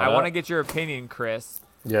 But Squat I want to up. get your opinion, Chris.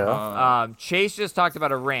 Yeah. Chase just talked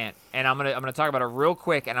about a rant, and I'm gonna talk about it real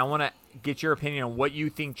quick, and I want to get your opinion on what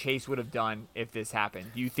you think Chase would have done if this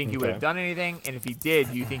happened. Do you think he would Okay. have done anything? And if he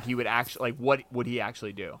did, do you think he would actually what would he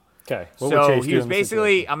actually do? Okay. What would So Chase he do was in this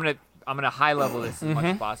basically I'm gonna high level this as much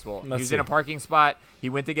as possible. Let's he was in a see. parking spot. He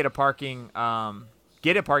went to get a parking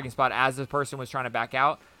spot as the person was trying to back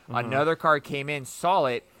out. Another car came in, saw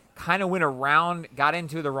it, kind of went around, got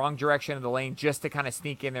into the wrong direction of the lane just to kind of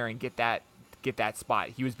sneak in there and get that spot.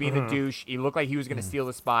 He was being a douche. He looked like he was going to steal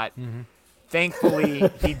the spot. Thankfully,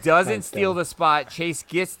 he doesn't steal the spot. Chase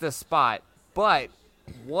gets the spot. But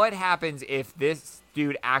what happens if this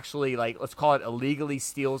dude actually, like, let's call it illegally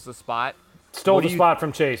steals the spot? Stole What the do you- spot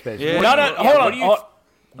from Chase, basically. Yeah. No, hold what on. do you-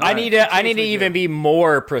 I need to even be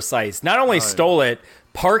more precise. Not only stole it,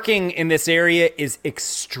 parking in this area is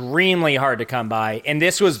extremely hard to come by, and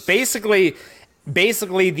this was basically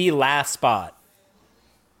the last spot.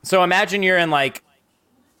 So imagine you're in like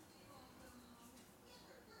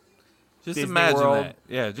Just Disney imagine World. that.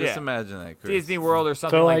 Yeah, just Yeah. imagine that, Chris. Disney World or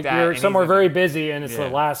something So like like that. you're and he's somewhere in very there. busy, and it's the Yeah.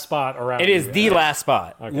 last spot around. it is you. the last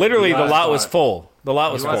spot. Okay. Literally, the Last lot was spot. full. The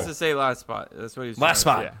lot was He full. wants to say last spot. That's what he's Last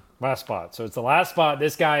trying to spot. say. Last spot. So it's the last spot.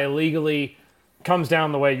 This guy illegally comes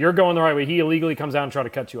down the way. You're going the right way. He illegally comes down and try to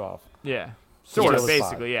cut you off. Yeah. Sort of, Steal the spot.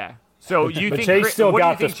 basically, yeah. So you But think Chase still what do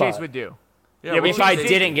you got the think Chase spot. would do? Yeah, but what If would I you think?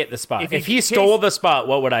 didn't get the spot, if if he he stole the spot,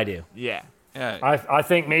 what would I do? Yeah. Yeah. I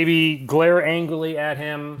think maybe glare angrily at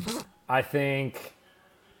him. I think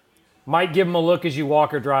might give him a look as you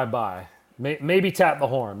walk or drive by. Maybe tap the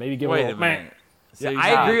horn. Maybe give Wait him a a little minute. So he's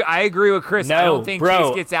I agree with Chris. I No, don't think bro.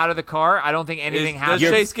 Chase gets out of the car. I don't think anything Does happens.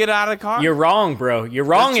 Chase get out of the car? You're wrong, bro. You're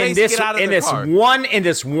wrong in Chase this get out of the car? in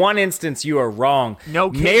this one instance. You are wrong. No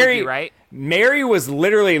kid would Mary, be right. Mary was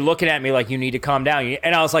literally looking at me like, "You need to calm down,"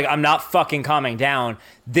 and I was like, "I'm not fucking calming down.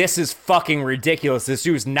 This is fucking ridiculous. This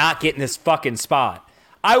dude's not getting this fucking spot."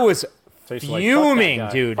 I was So he's like, "Fuck that fuming, guy.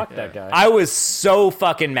 dude. Fuck that guy." I was so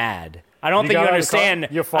fucking mad. I don't You think got you out of the car? understand.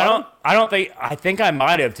 You fought him? I think I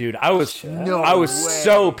might have, dude. I was way.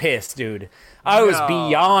 so pissed, dude. I was No.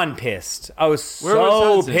 beyond pissed. I was Where so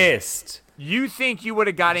was Hudson? pissed. You think you would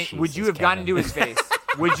have gotten? Would you Jesus, have gotten into his face?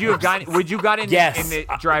 Would you have gotten? Would you got in, Yes, in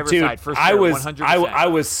the driver's dude, side for sure? I was 100%. I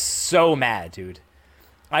was so mad, dude.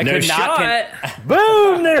 I No could not. shot.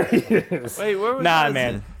 Boom! There he is. Wait, where was Nah, Hudson?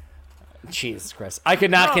 man. Jesus Christ! I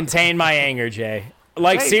could not contain my anger, Jay.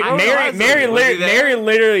 Like, Hey, see, I was Mary there.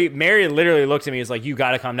 literally looked at me. Was like, "You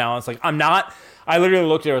gotta calm down." I was like, "I'm not." I literally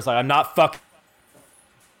looked at her. I was like, "I'm not fucking."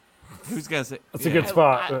 Who's gonna say? That's a good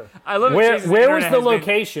spot. I love where Chase's where was internet the has been-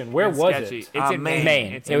 location? Where been was sketchy. it? It's in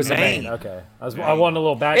Maine. It's It was in Maine. Maine. Okay, I wanted a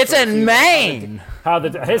little back. It's in Maine. How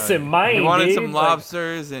it's in Maine. He wanted dude. some Like,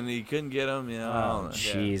 lobsters and he couldn't get them. You know. I don't know.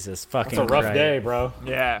 Jesus fucking. it's a rough Christ. day, bro.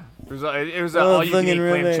 Yeah, it was an all-you-can-eat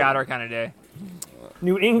clam chowder kind of day.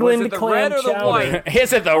 New England Was it the clam red or the chowder. white?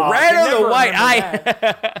 Is it the Oh, red I or the never white?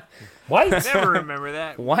 remember White. Never remember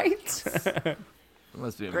that. White. It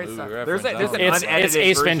must be a Great movie stuff. reference. There's an It's unedited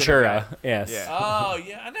Ace version of Ventura. that. Yes. Yeah. Oh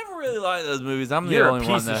yeah, I never really liked those movies. I'm You're the a only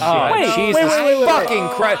one piece of that. shit. Oh, Wait, Jesus fucking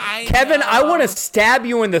Christ. Kevin, I want to stab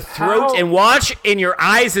you in the throat and watch in your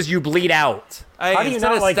eyes as you bleed out. Hey, How do you instead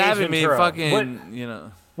not of like Ace stabbing me, Ventura? fucking, What- you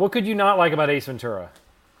know. What could you not like about Ace Ventura?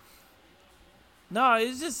 No,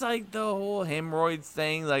 it's just like the whole hemorrhoids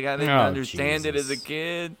thing. Like I didn't Oh, understand it as a Jesus.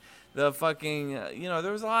 kid. The fucking,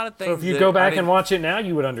 there was a lot of things. So if you that go I back didn't- and watch it now,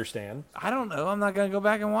 you would understand. I don't know. I'm not gonna go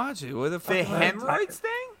back and watch it. What the fuck? The am I- hemorrhoids thing?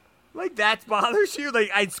 Like that bothers you? Like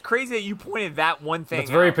it's crazy that you pointed that one thing. It's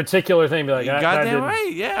a very out. particular thing. Be like, You that goddamn didn't-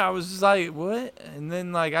 right. Yeah, I was just like, what? And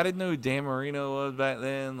then like I didn't know who Dan Marino was back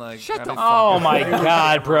then. Like, Shut I the didn't Oh fucking- my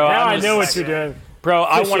God, bro! Now I I'm know just- what you're doing. Bro,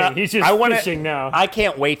 I Fishing. want to. He's just I want fishing now. I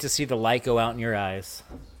can't wait to see the light go out in your eyes.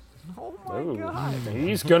 Oh my Ooh, god.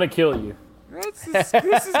 he's gonna kill you. This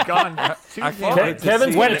is gone too I can't far. wait to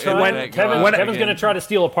Kevin's see gonna it try. that Kevin's go out Kevin's again. gonna try to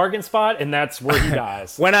steal a parking spot, and that's where he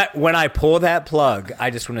dies. When I pull that plug,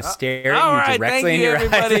 I just want to stare All at you right, directly thank in you your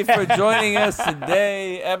everybody eyes. for joining us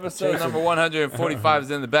today. Episode number 145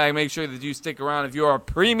 is in the bag. Make sure that you stick around if you are a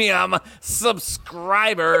premium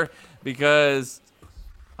subscriber because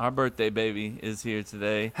our birthday baby is here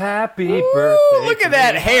today. Happy Ooh, birthday! look to at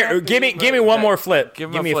that me. hair. Give me one more flip. Give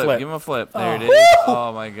him Give me a flip. flip. Give him a flip. There it Oh. is.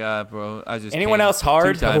 Oh my god, bro! I just Anyone came else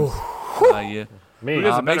hard? 2 times. Yeah. Me.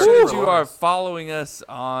 Make sure that you are following us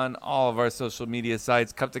on all of our social media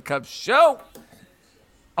sites. Cup to Cup Show.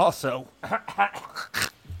 Also,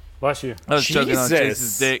 Bless you. I was choking on Jesus.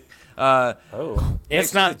 Chase's dick. Oh,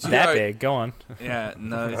 It's Make sure not that you that are- big. Go on. Yeah,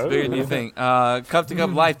 no, it's bigger than you think.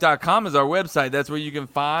 Cup2cuplife.com is our website. That's where you can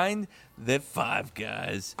find the Five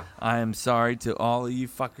Guys. I am sorry to all of you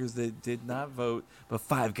fuckers that did not vote, but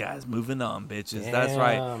Five Guys moving on, bitches. That's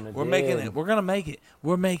right. Damn, We're it making did. it. We're gonna make it.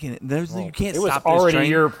 We're making it. You can't it was stop this already train.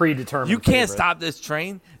 your predetermined. You can't favorite. stop this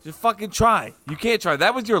train. Just fucking try. You can't try.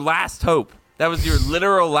 That was your last hope. That was your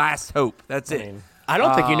literal last hope. That's it. I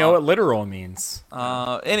don't think you know what literal means.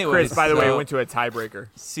 Anyway, Chris, by the way, went to a tiebreaker.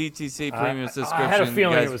 CTC premium I subscription. had a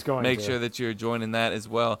feeling you guys it was going Make to. sure that you're joining that as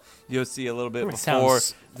well. You'll see a little bit This before,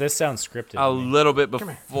 sounds scripted. a to me. little bit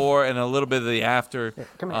before, and a little bit of the after.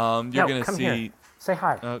 Come here. You're No, gonna come see. here. Say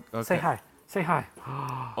hi. Okay. Say hi. Say hi.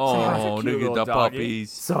 Oh, cute look at little the doggy.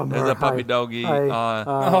 puppies. Summer, There's a puppy hi. doggy. Hi.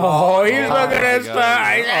 Oh, he's looking at his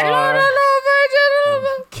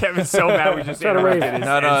Kevin's so mad we just Try to raise interrupted his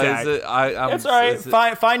no, attack. it's I'm. That's all right.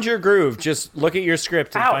 it's- Find your groove. Just look at your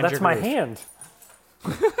script and Ow, find that's your my groove. hand.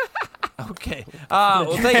 Okay.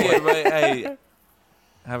 Well, thank you, everybody. Hey,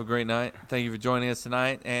 have a great night. Thank you for joining us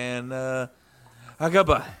tonight, and goodbye.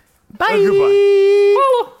 Bye. Goodbye.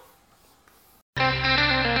 Follow.